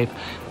 5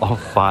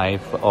 of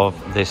 5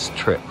 of this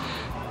trip.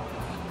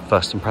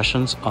 First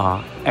impressions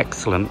are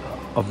excellent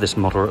of this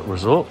moderate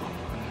resort,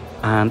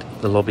 and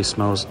the lobby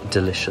smells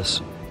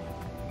delicious.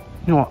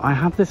 You know what, I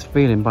have this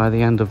feeling by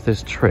the end of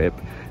this trip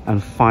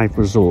and 5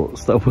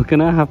 resorts that we're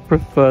gonna have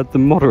preferred the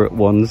moderate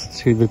ones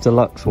to the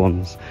deluxe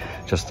ones.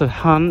 Just a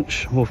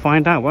hunch, we'll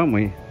find out, won't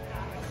we?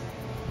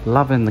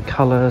 Loving the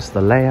colors,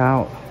 the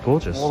layout,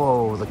 gorgeous.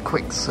 Whoa, the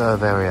quick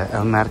serve area,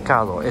 El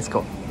Mercado. It's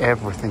got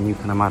everything you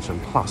can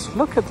imagine. Plus,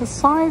 look at the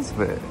size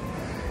of it.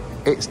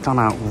 It's done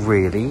out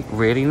really,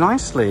 really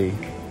nicely.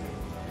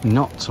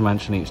 Not to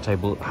mention each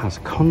table has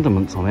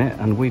condiments on it,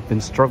 and we've been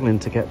struggling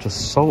to get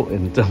just salt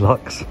in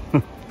deluxe.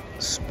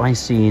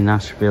 Spicy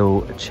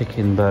Nashville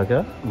chicken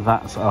burger.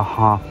 That's a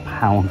 ½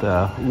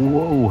 pounder.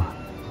 Whoa.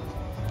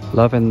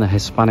 Loving the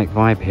Hispanic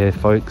vibe here,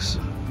 folks.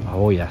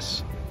 Oh,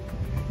 yes.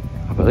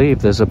 I believe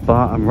there's a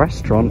bar and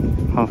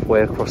restaurant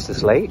halfway across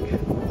this lake.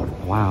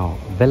 Wow,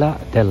 Villa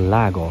del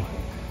Lago.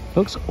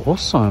 Looks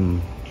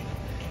awesome.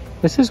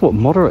 This is what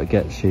moderate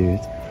gets you.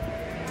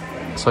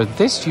 So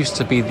this used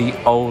to be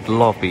the old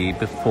lobby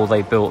before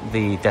they built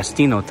the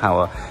Destino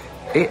Tower.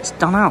 It's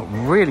done out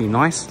really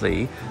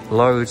nicely.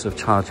 Loads of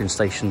charging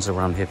stations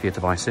around here for your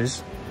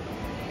devices.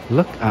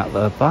 Look at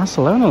the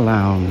Barcelona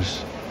lounge.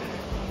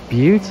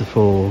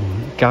 Beautiful.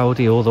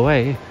 Gaudi all the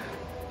way.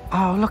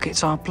 Oh, look,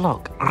 it's our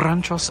block,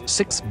 Ranchos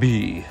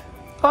 6B.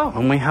 Oh,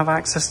 and we have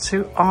access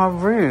to our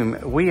room.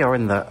 We are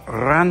in the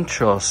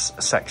Ranchos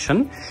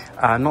section,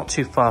 not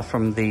too far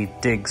from the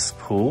Digs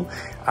pool.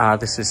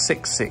 This is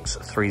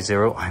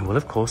 6630. I will,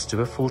 of course,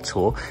 do a full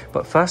tour,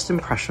 but first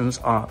impressions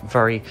are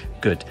very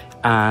good.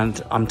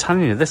 And I'm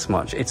telling you this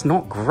much, it's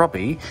not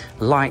grubby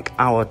like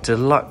our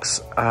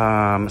deluxe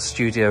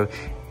studio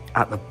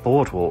at the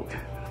Boardwalk.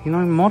 You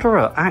know,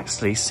 moderate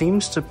actually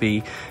seems to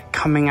be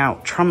coming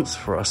out trumps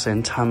for us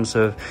in terms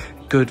of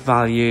good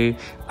value,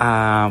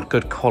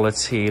 good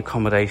quality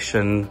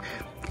accommodation,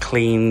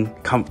 clean,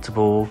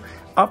 comfortable,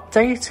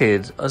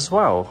 updated as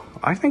well.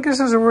 I think this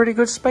is a really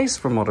good space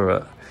for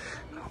moderate.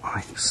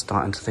 I'm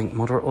starting to think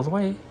moderate all the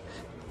way.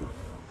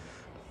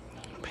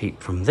 Peek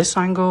from this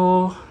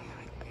angle.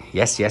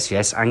 Yes, yes,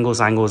 yes.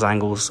 Angles, angles,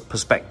 angles,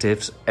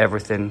 perspectives,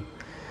 everything.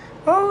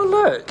 Oh,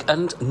 look,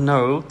 and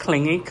no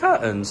clingy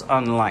curtains,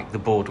 unlike the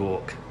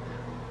Boardwalk.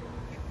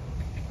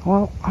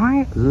 Well,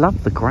 I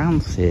love the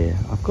grounds here,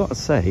 I've got to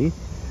say.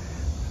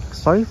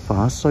 So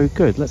far, so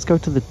good. Let's go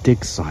to the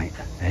dig site,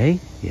 eh?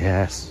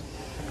 Yes.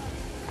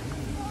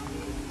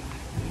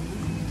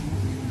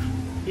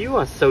 You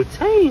are so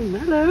tame,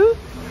 hello.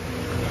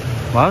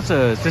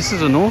 Wowzers, this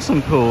is an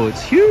awesome pool,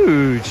 it's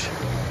huge.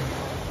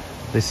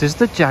 This is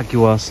the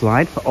Jaguar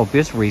slide for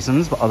obvious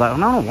reasons, but I don't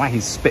know why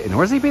he's spitting,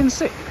 or is he being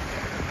sick?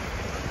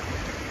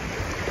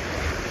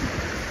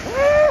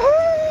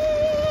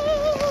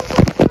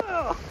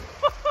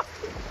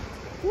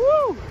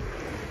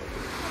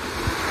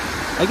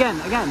 Again.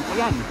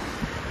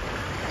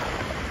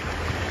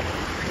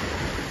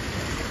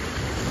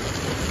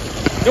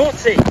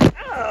 Naughty!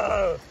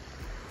 Oh!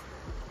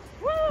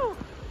 Woo!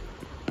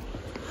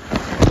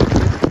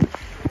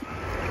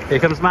 Here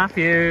comes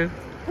Matthew.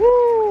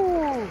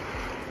 Woo!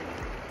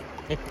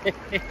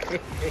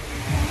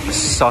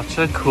 Such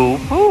a cool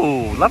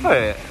pool. Love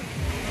it.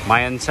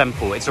 Mayan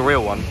temple. It's a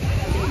real one.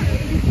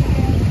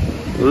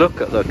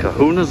 Look at the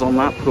kahunas on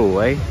that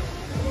pool, eh?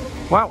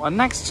 Well, and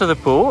next to the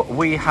pool,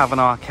 we have an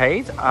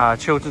arcade,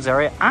 children's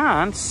area,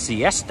 and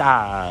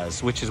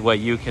siestas, which is where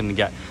you can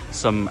get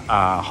some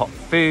hot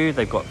food.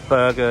 They've got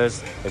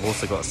burgers, they've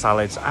also got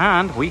salads,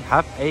 and we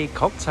have a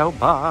cocktail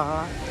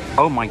bar.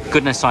 Oh my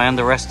goodness, I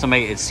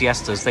underestimated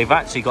siestas. They've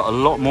actually got a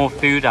lot more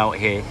food out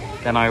here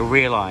than I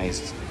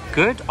realized.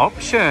 Good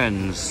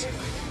options.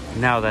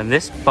 Now then,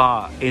 this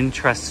bar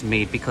interests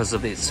me because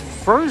of its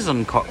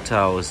frozen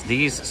cocktails.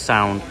 These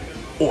sound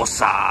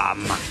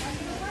awesome.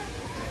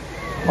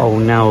 Oh,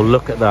 now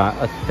look at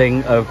that, a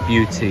thing of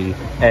beauty.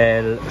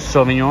 El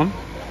Sauvignon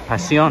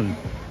Passion.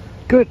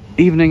 Good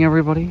evening,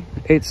 everybody.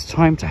 It's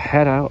time to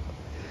head out,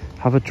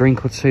 have a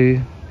drink or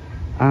two,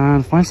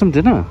 and find some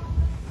dinner.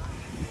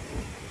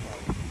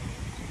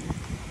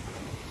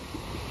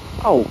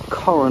 Oh,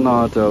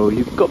 Coronado,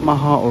 you've got my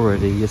heart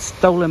already. You've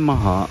stolen my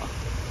heart,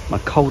 my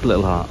cold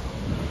little heart.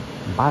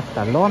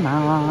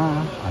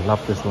 Barcelona. I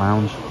love this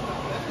lounge.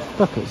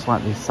 Look, it's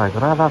like the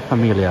Sagrada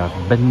Familia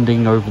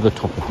bending over the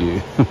top of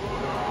you.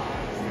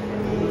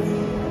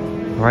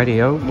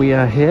 Radio, we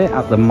are here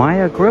at the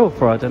Maya Grill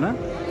for our dinner.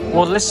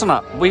 Well, listen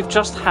up, we've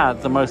just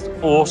had the most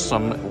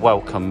awesome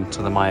welcome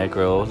to the Maya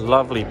Grill.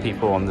 Lovely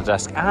people on the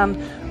desk,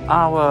 and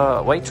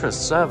our waitress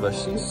server,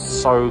 she's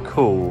so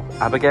cool.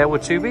 Abigail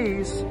with 2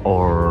 B's.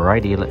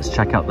 Alrighty, let's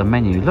check out the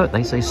menu. Look,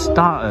 they say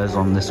starters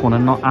on this one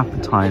and not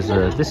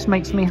appetizers. This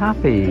makes me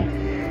happy.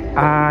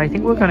 I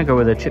think we're going to go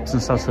with a chips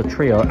and salsa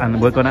trio, and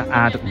we're going to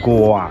add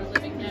guac.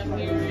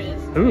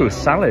 Ooh,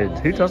 salad,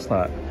 who does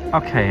that?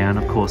 Okay, and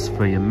of course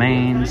for your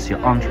mains, your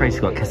entrees,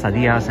 you've got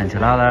quesadillas,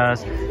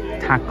 enchiladas,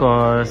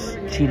 tacos,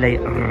 chile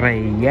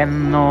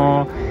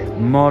relleno,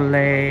 mole,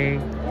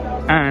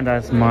 and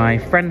as my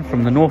friend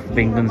from the north of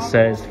England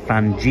says,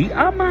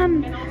 fangita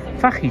man,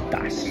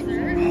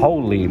 fajitas.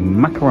 Holy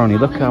macaroni,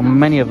 look how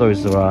many of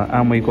those there are.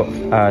 And we've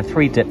got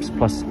 3 dips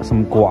plus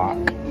some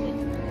guac.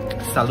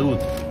 Salud.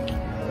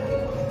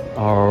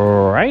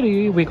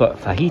 Alrighty, we got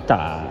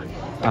fajita.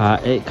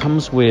 It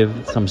comes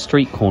with some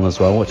street corn as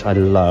well, which I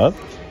love.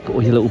 Got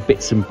all your little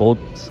bits and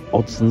bobs,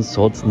 odds and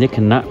sods, nick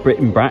and nat, Brit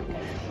and brat.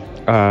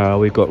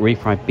 We've got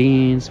refried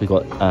beans, we've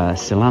got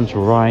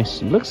cilantro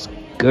rice. It looks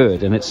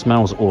good and it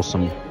smells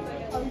awesome.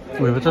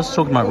 We were just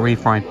talking about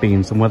refried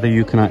beans and whether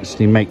you can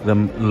actually make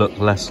them look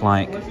less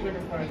like,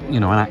 you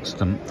know, an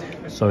accident.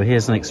 So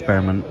here's an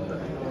experiment.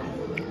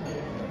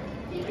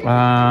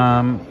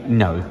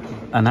 No,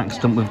 an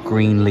accident with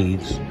green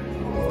leaves.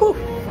 Poof,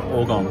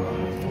 all gone.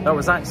 That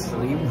was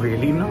actually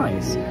really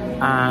nice,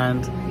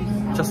 and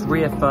just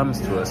reaffirms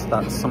to us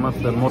that some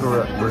of the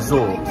moderate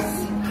resorts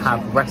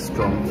have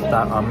restaurants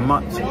that are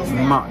much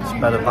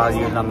better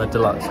value than the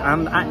deluxe,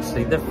 and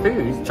actually the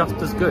food's just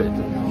as good,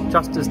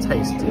 just as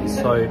tasty.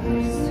 So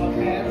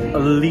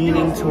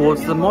leaning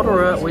towards the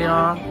moderate we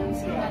are.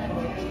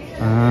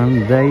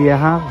 And there you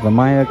have the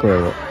Maya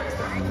Grill.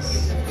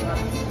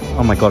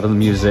 Oh my god, and the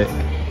music.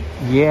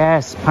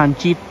 Yes,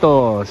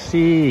 Panchito,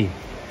 see.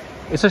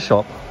 It's a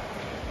shop,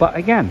 but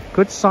again,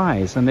 good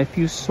size. And if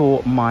you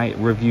saw my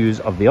reviews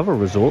of the other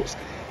resorts,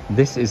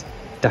 this is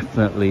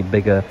definitely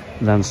bigger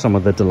than some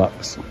of the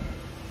deluxe.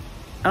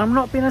 And I'm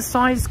not being a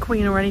size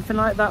queen or anything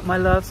like that, my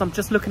loves. I'm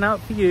just looking out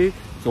for you.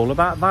 It's all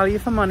about value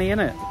for money, isn't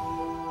it?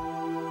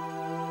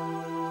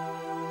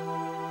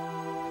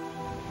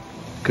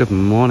 Good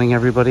morning,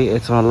 everybody.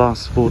 It's our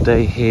last full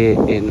day here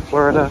in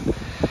Florida.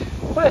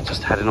 We're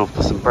just heading off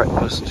for some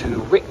breakfast to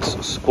Rick's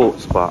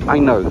Sports Bar. I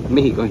know,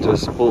 me going to a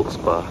sports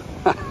bar.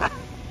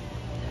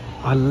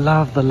 I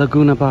love the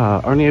Laguna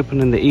Bar. Only open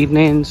in the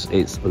evenings.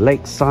 It's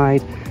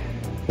lakeside.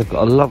 They've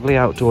got a lovely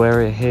outdoor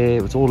area here.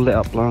 It was all lit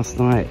up last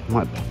night.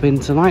 Might pop in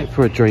tonight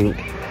for a drink.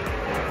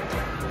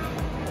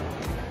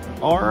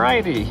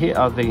 Alrighty, here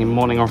are the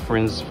morning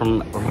offerings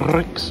from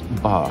Rick's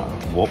Bar.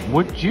 What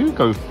would you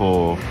go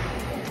for?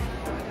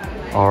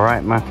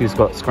 Alright, Matthew's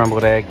got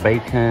scrambled egg,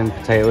 bacon,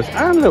 potatoes,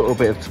 and a little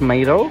bit of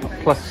tomato,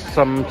 plus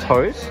some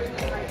toast.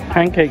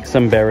 Pancakes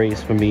and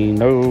berries for me,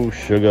 no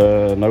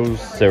sugar, no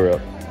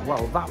syrup.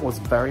 Well, that was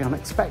very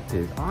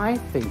unexpected. I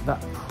think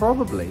that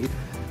probably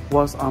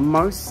was our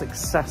most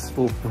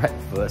successful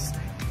breakfast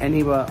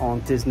anywhere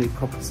on Disney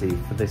property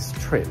for this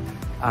trip.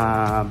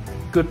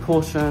 Good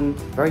portion,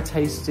 very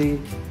tasty,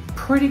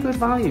 pretty good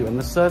value, and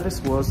the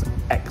service was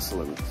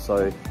excellent.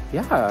 So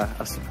yeah,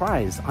 a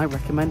surprise. I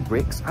recommend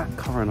Rick's at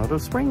Coronado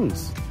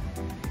Springs.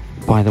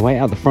 By the way,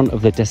 at the front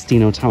of the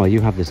Destino Tower,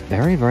 you have this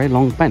very, very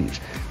long bench.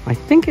 I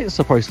think it's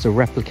supposed to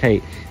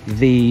replicate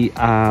the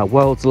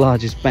world's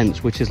largest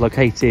bench, which is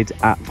located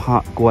at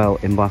Park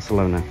Güell in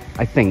Barcelona,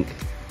 I think.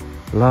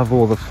 Love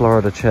all the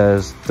Florida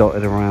chairs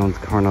dotted around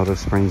Coronado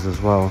Springs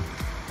as well.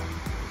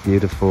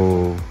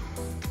 Beautiful.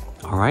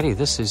 Alrighty,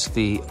 this is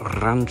the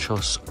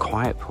Ranchos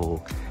quiet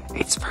pool.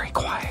 It's very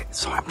quiet,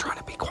 so I'm trying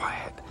to be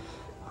quiet.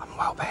 I'm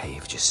well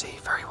behaved, you see,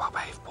 very well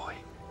behaved boy.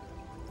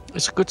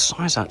 It's a good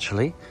size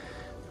actually.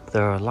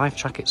 There are life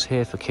jackets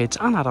here for kids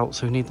and adults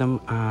who need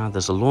them.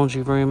 There's a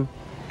laundry room.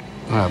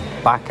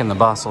 Back in the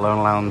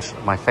Barcelona lounge,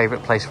 my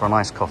favorite place for a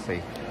nice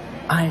coffee.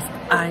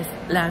 Iced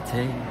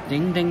latte,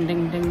 ding ding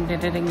ding ding ding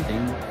ding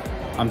ding.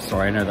 I'm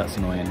sorry, I know that's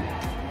annoying.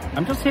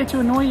 I'm just here to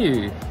annoy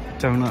you.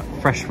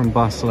 Donut fresh from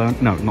Barcelona.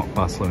 No, not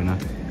Barcelona.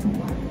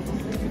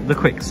 The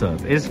quick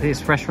serve.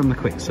 It's fresh from the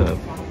quick serve.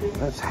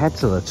 Let's head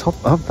to the top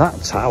of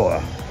that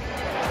tower.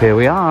 Here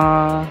we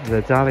are,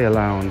 the Dahlia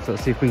Lounge.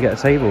 Let's see if we can get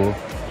a table.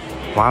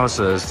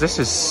 Wowzers, this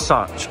is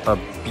such a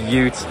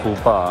beautiful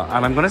bar.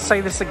 And I'm going to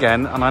say this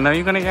again, and I know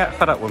you're going to get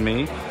fed up with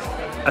me.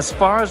 As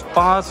far as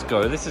bars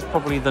go, this is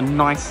probably the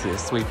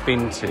nicest we've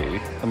been to,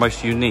 the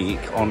most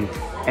unique on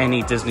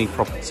any Disney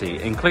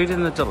property,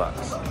 including the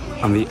deluxe.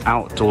 And the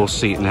outdoor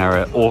seating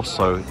area,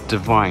 also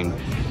divine.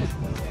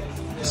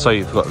 So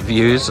you've got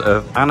views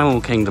of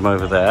Animal Kingdom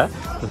over there.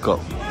 We've got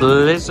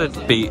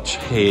Blizzard Beach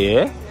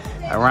here.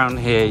 Around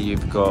here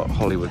you've got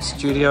Hollywood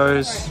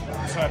Studios.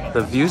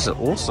 The views are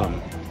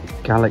awesome.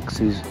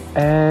 Galaxy's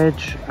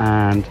Edge,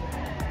 and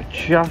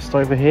just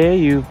over here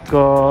you've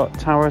got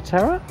Tower of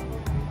Terror.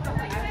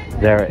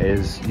 There it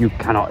is. You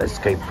cannot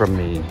escape from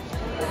me.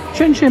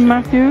 Chin chin,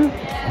 Matthew.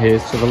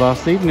 Here's to the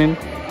last evening.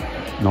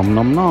 Nom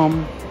nom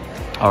nom.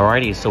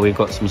 Alrighty, so we've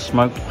got some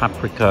smoked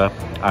paprika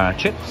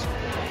chips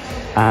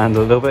and a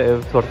little bit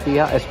of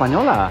tortilla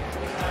española.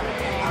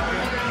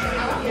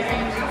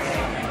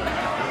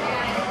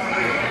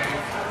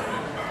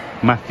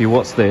 Matthew,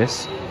 what's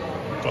this?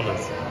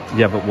 $.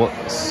 Yeah, but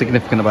what's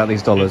significant about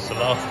these dollars? It's the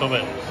last of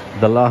it.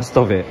 The last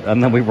of it,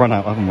 and then we run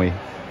out, haven't we?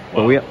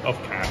 Well, but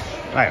of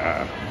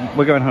cash.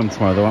 We're going home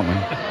tomorrow though, aren't we?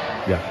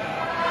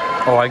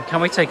 Yeah. Alright,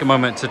 can we take a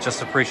moment to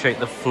just appreciate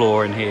the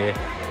floor in here?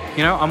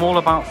 You know, I'm all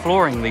about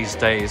flooring these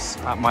days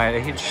at my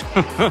age.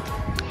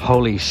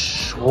 Holy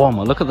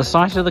schwammer, look at the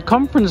size of the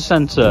conference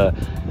center.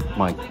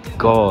 My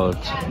God,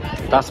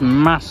 that's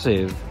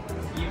massive.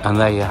 And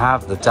there you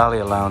have the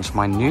Dahlia Lounge,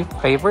 my new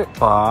favorite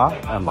bar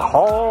and the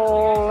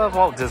whole of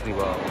Walt Disney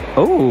World.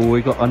 Oh,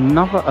 we got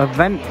another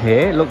event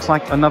here. It looks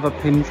like another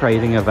pin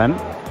trading event.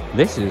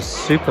 This is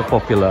super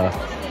popular.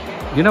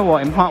 You know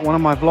what, in part one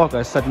of my vlog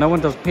I said no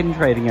one does pin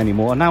trading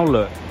anymore, and now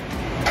look.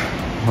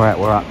 Right,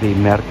 we're at the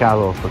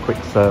Mercado for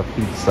quick serve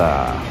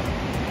pizza.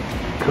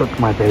 Cook,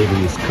 my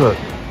babies, cook.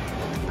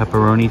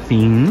 Pepperoni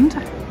themed.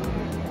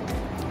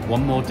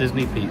 One more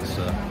Disney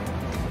pizza.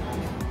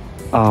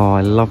 Oh,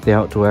 I love the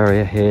outdoor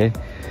area here.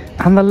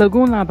 And the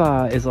Laguna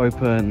Bar is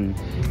open.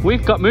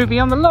 We've got movie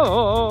on the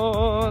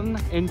lawn.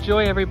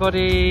 Enjoy,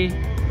 everybody.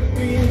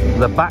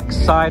 The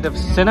backside of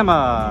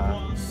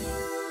cinema.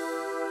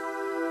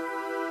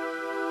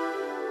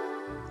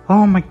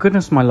 Oh my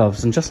goodness, my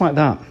loves, and just like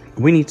that,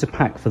 we need to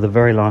pack for the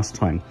very last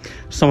time.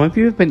 Some of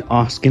you have been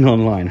asking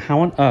online, how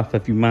on earth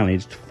have you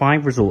managed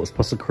 5 resorts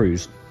plus a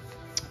cruise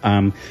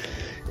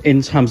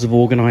in terms of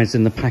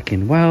organising the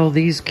packing? Well,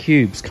 these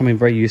cubes come in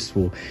very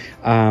useful.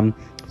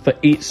 For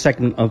each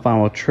segment of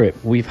our trip,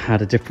 we've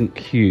had a different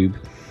cube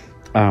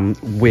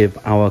with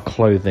our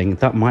clothing.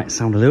 That might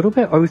sound a little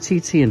bit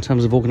OTT in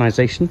terms of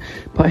organization,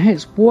 but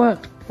it's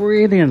worked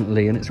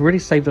brilliantly and it's really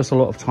saved us a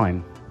lot of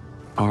time.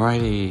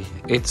 Alrighty,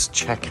 it's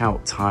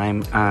checkout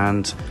time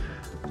and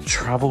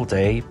travel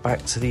day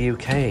back to the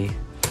UK.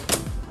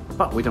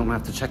 But we don't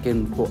have to check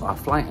in for our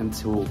flight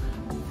until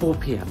 4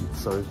 p.m.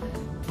 So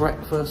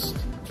breakfast,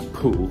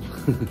 pool.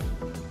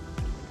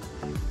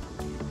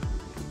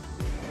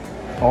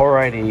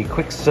 Alrighty,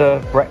 quick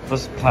serve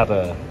breakfast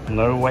platter.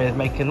 No way of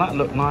making that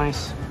look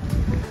nice.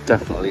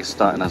 Definitely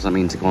starting as I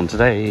mean to go on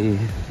today.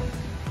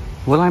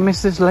 Will I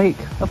miss this lake?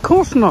 Of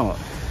course not.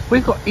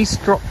 We've got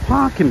Eastrop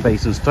Park in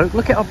Basingstoke.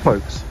 Look it up,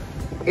 folks.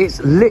 It's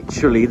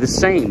literally the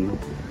same.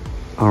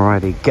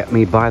 Alrighty, get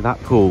me by that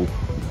pool.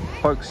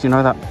 Folks, you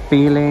know that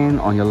feeling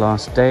on your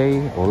last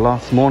day or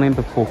last morning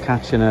before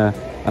catching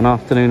an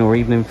afternoon or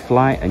evening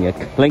flight and you're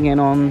clinging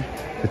on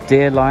for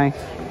dear life?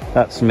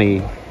 That's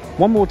me.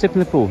 One more dip in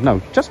the pool.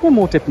 No, just one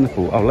more dip in the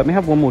pool. Oh, let me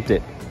have one more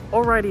dip.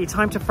 Alrighty,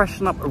 time to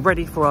freshen up,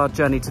 ready for our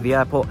journey to the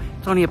airport.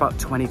 It's only about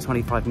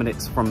 20-25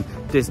 minutes from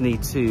Disney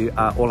to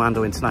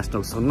Orlando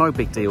International, so no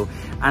big deal.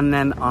 And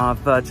then our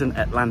Virgin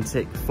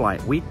Atlantic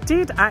flight. We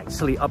did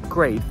actually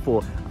upgrade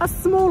for a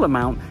small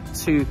amount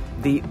to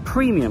the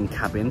premium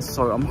cabin,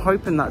 so I'm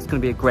hoping that's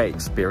going to be a great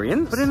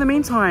experience. But in the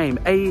meantime,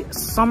 a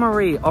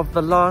summary of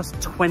the last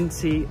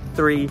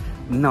 23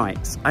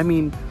 nights. I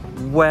mean,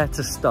 where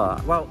to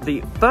start? Well,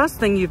 the first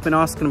thing you've been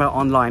asking about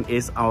online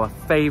is our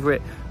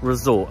favorite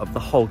resort of the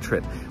whole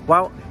trip.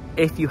 Well,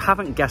 if you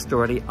haven't guessed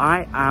already,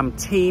 I am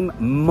team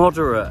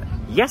moderate.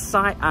 Yes,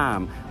 I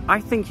am. I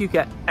think you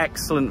get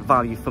excellent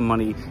value for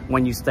money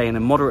when you stay in a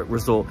moderate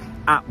resort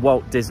at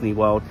Walt Disney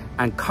World,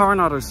 and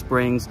Coronado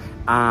Springs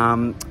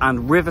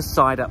and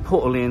Riverside at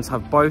Port Orleans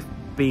have both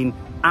been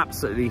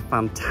absolutely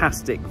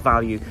fantastic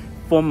value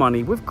for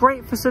money with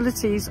great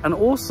facilities and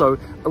also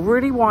a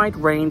really wide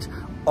range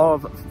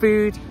of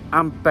food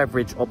and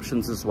beverage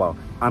options as well.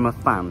 I'm a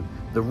fan.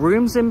 The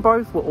rooms in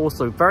both were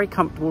also very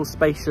comfortable,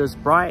 spacious,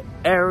 bright,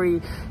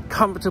 airy,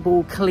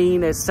 comfortable,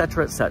 clean,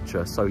 etc,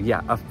 etc. So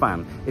yeah, a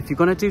fan. If you're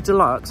going to do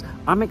deluxe,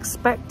 I'm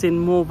expecting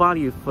more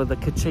value for the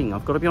ka-ching,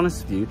 I've got to be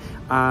honest with you.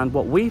 And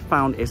what we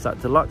found is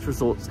that deluxe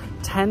resorts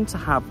tend to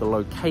have the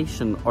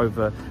location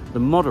over the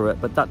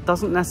moderate, but that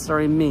doesn't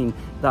necessarily mean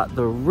that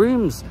the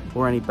rooms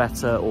were any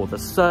better or the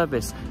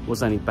service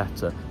was any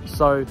better.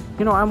 So,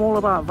 you know, I'm all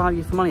about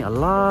value for money. I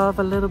love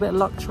a little bit of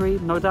luxury,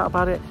 no doubt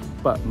about it,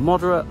 but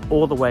moderate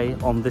all the way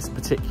on this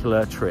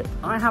particular trip.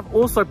 I have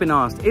also been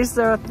asked, is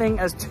there a thing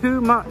as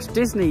too much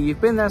Disney? You've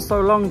been there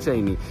so long,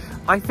 Jamie.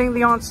 I think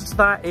the answer to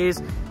that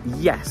is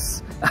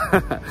yes.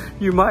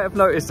 You might have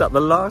noticed that the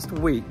last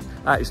week,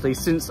 actually,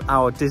 since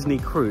our Disney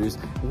cruise,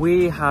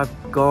 we have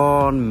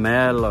gone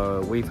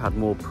mellow. We've had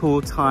more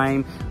pool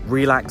time,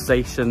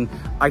 relaxation.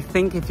 I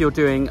think if you're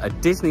doing a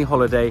Disney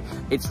holiday,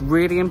 it's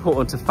really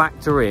important to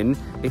factor in,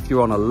 if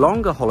you're on a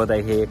longer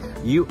holiday here,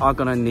 you are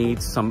gonna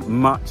need some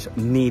much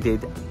needed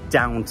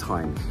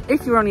downtime.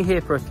 If you're only here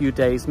for a few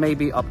days,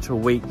 maybe up to a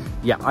week,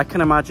 yeah, I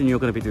can imagine you're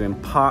gonna be doing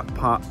park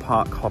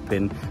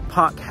hopping,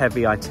 park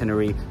heavy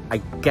itinerary. I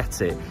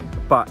get it.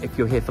 But if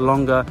you're here for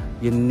longer,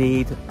 you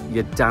need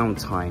your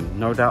downtime,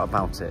 no doubt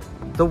about it.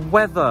 The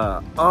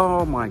weather,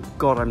 oh my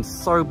God, I'm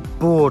so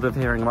bored of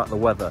hearing about the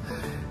weather.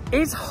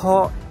 It's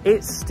hot,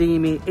 it's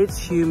steamy, it's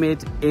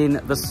humid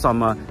in the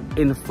summer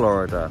in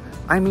Florida.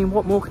 I mean,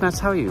 what more can I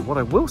tell you? What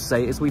I will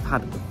say is we've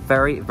had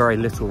very, very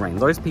little rain.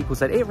 Those people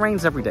said it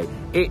rains every day.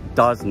 It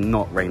does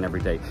not rain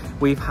every day.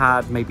 We've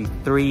had maybe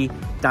 3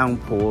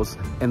 downpours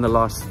in the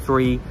last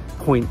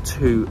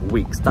 3.2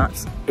 weeks.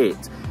 That's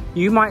it.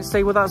 You might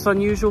say, well, that's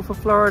unusual for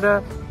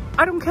Florida.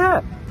 I don't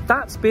care.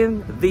 That's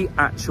been the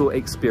actual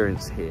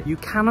experience here. You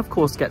can, of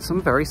course, get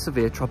some very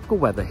severe tropical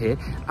weather here,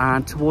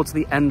 and towards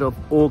the end of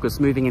August,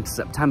 moving into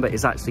September,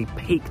 is actually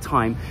peak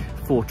time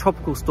for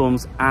tropical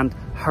storms and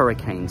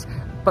hurricanes.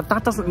 But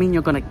that doesn't mean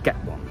you're going to get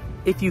one.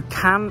 If you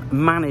can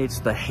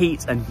manage the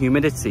heat and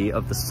humidity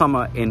of the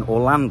summer in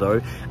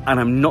Orlando, and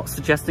I'm not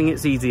suggesting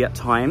it's easy at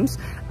times,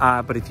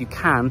 but if you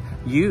can,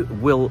 you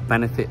will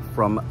benefit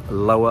from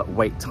lower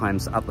wait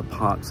times at the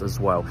parks as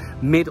well.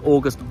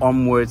 Mid-August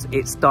onwards,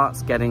 it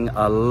starts getting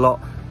a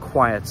lot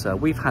quieter.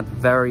 We've had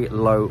very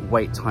low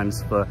wait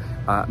times for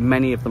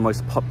many of the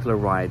most popular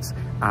rides.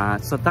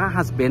 So that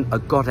has been a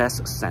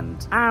goddess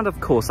send. And of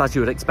course, as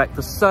you would expect,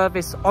 the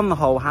service on the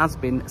whole has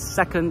been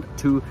second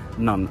to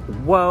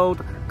none.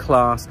 World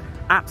class,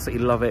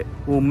 absolutely love it.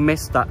 We'll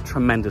miss that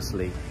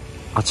tremendously.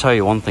 I'll tell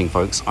you one thing,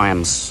 folks, I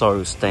am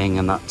so staying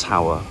in that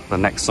tower the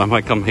next time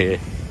I come here.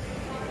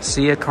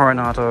 See you,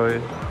 Coronado.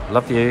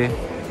 Love you.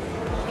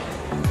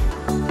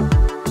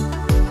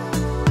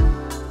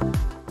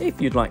 If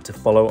you'd like to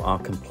follow our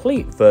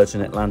complete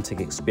Virgin Atlantic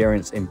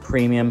experience in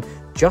premium,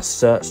 just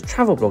search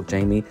Travel Blog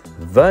Jamie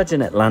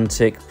Virgin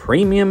Atlantic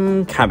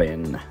Premium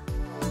Cabin.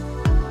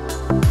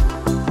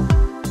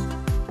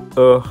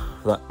 Ugh,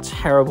 that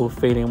terrible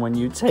feeling when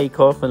you take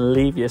off and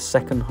leave your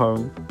second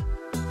home.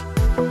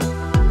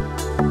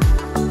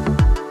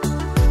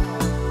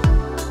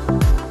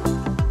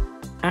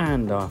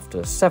 And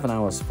after 7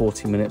 hours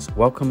 40 minutes,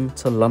 welcome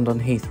to London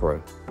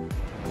Heathrow.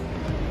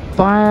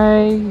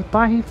 Bye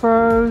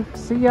Heathrow,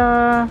 see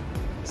ya.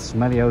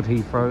 Smelly old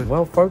Heathrow.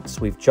 Well folks,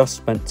 we've just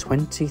spent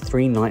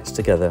 23 nights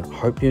together.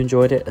 Hope you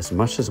enjoyed it as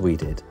much as we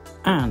did.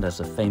 And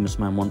as a famous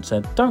man once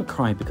said, don't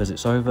cry because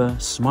it's over,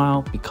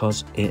 smile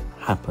because it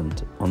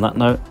happened. On that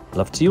note,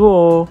 love to you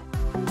all.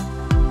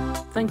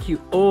 Thank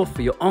you all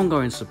for your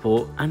ongoing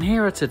support, and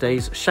here are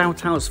today's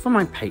shout outs for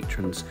my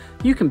patrons.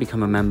 You can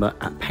become a member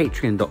at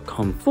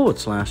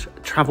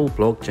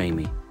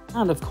patreon.com/travelblogjamie.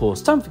 And of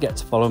course, don't forget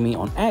to follow me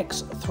on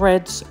X,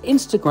 Threads,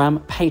 Instagram,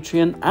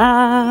 Patreon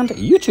and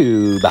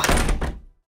YouTube.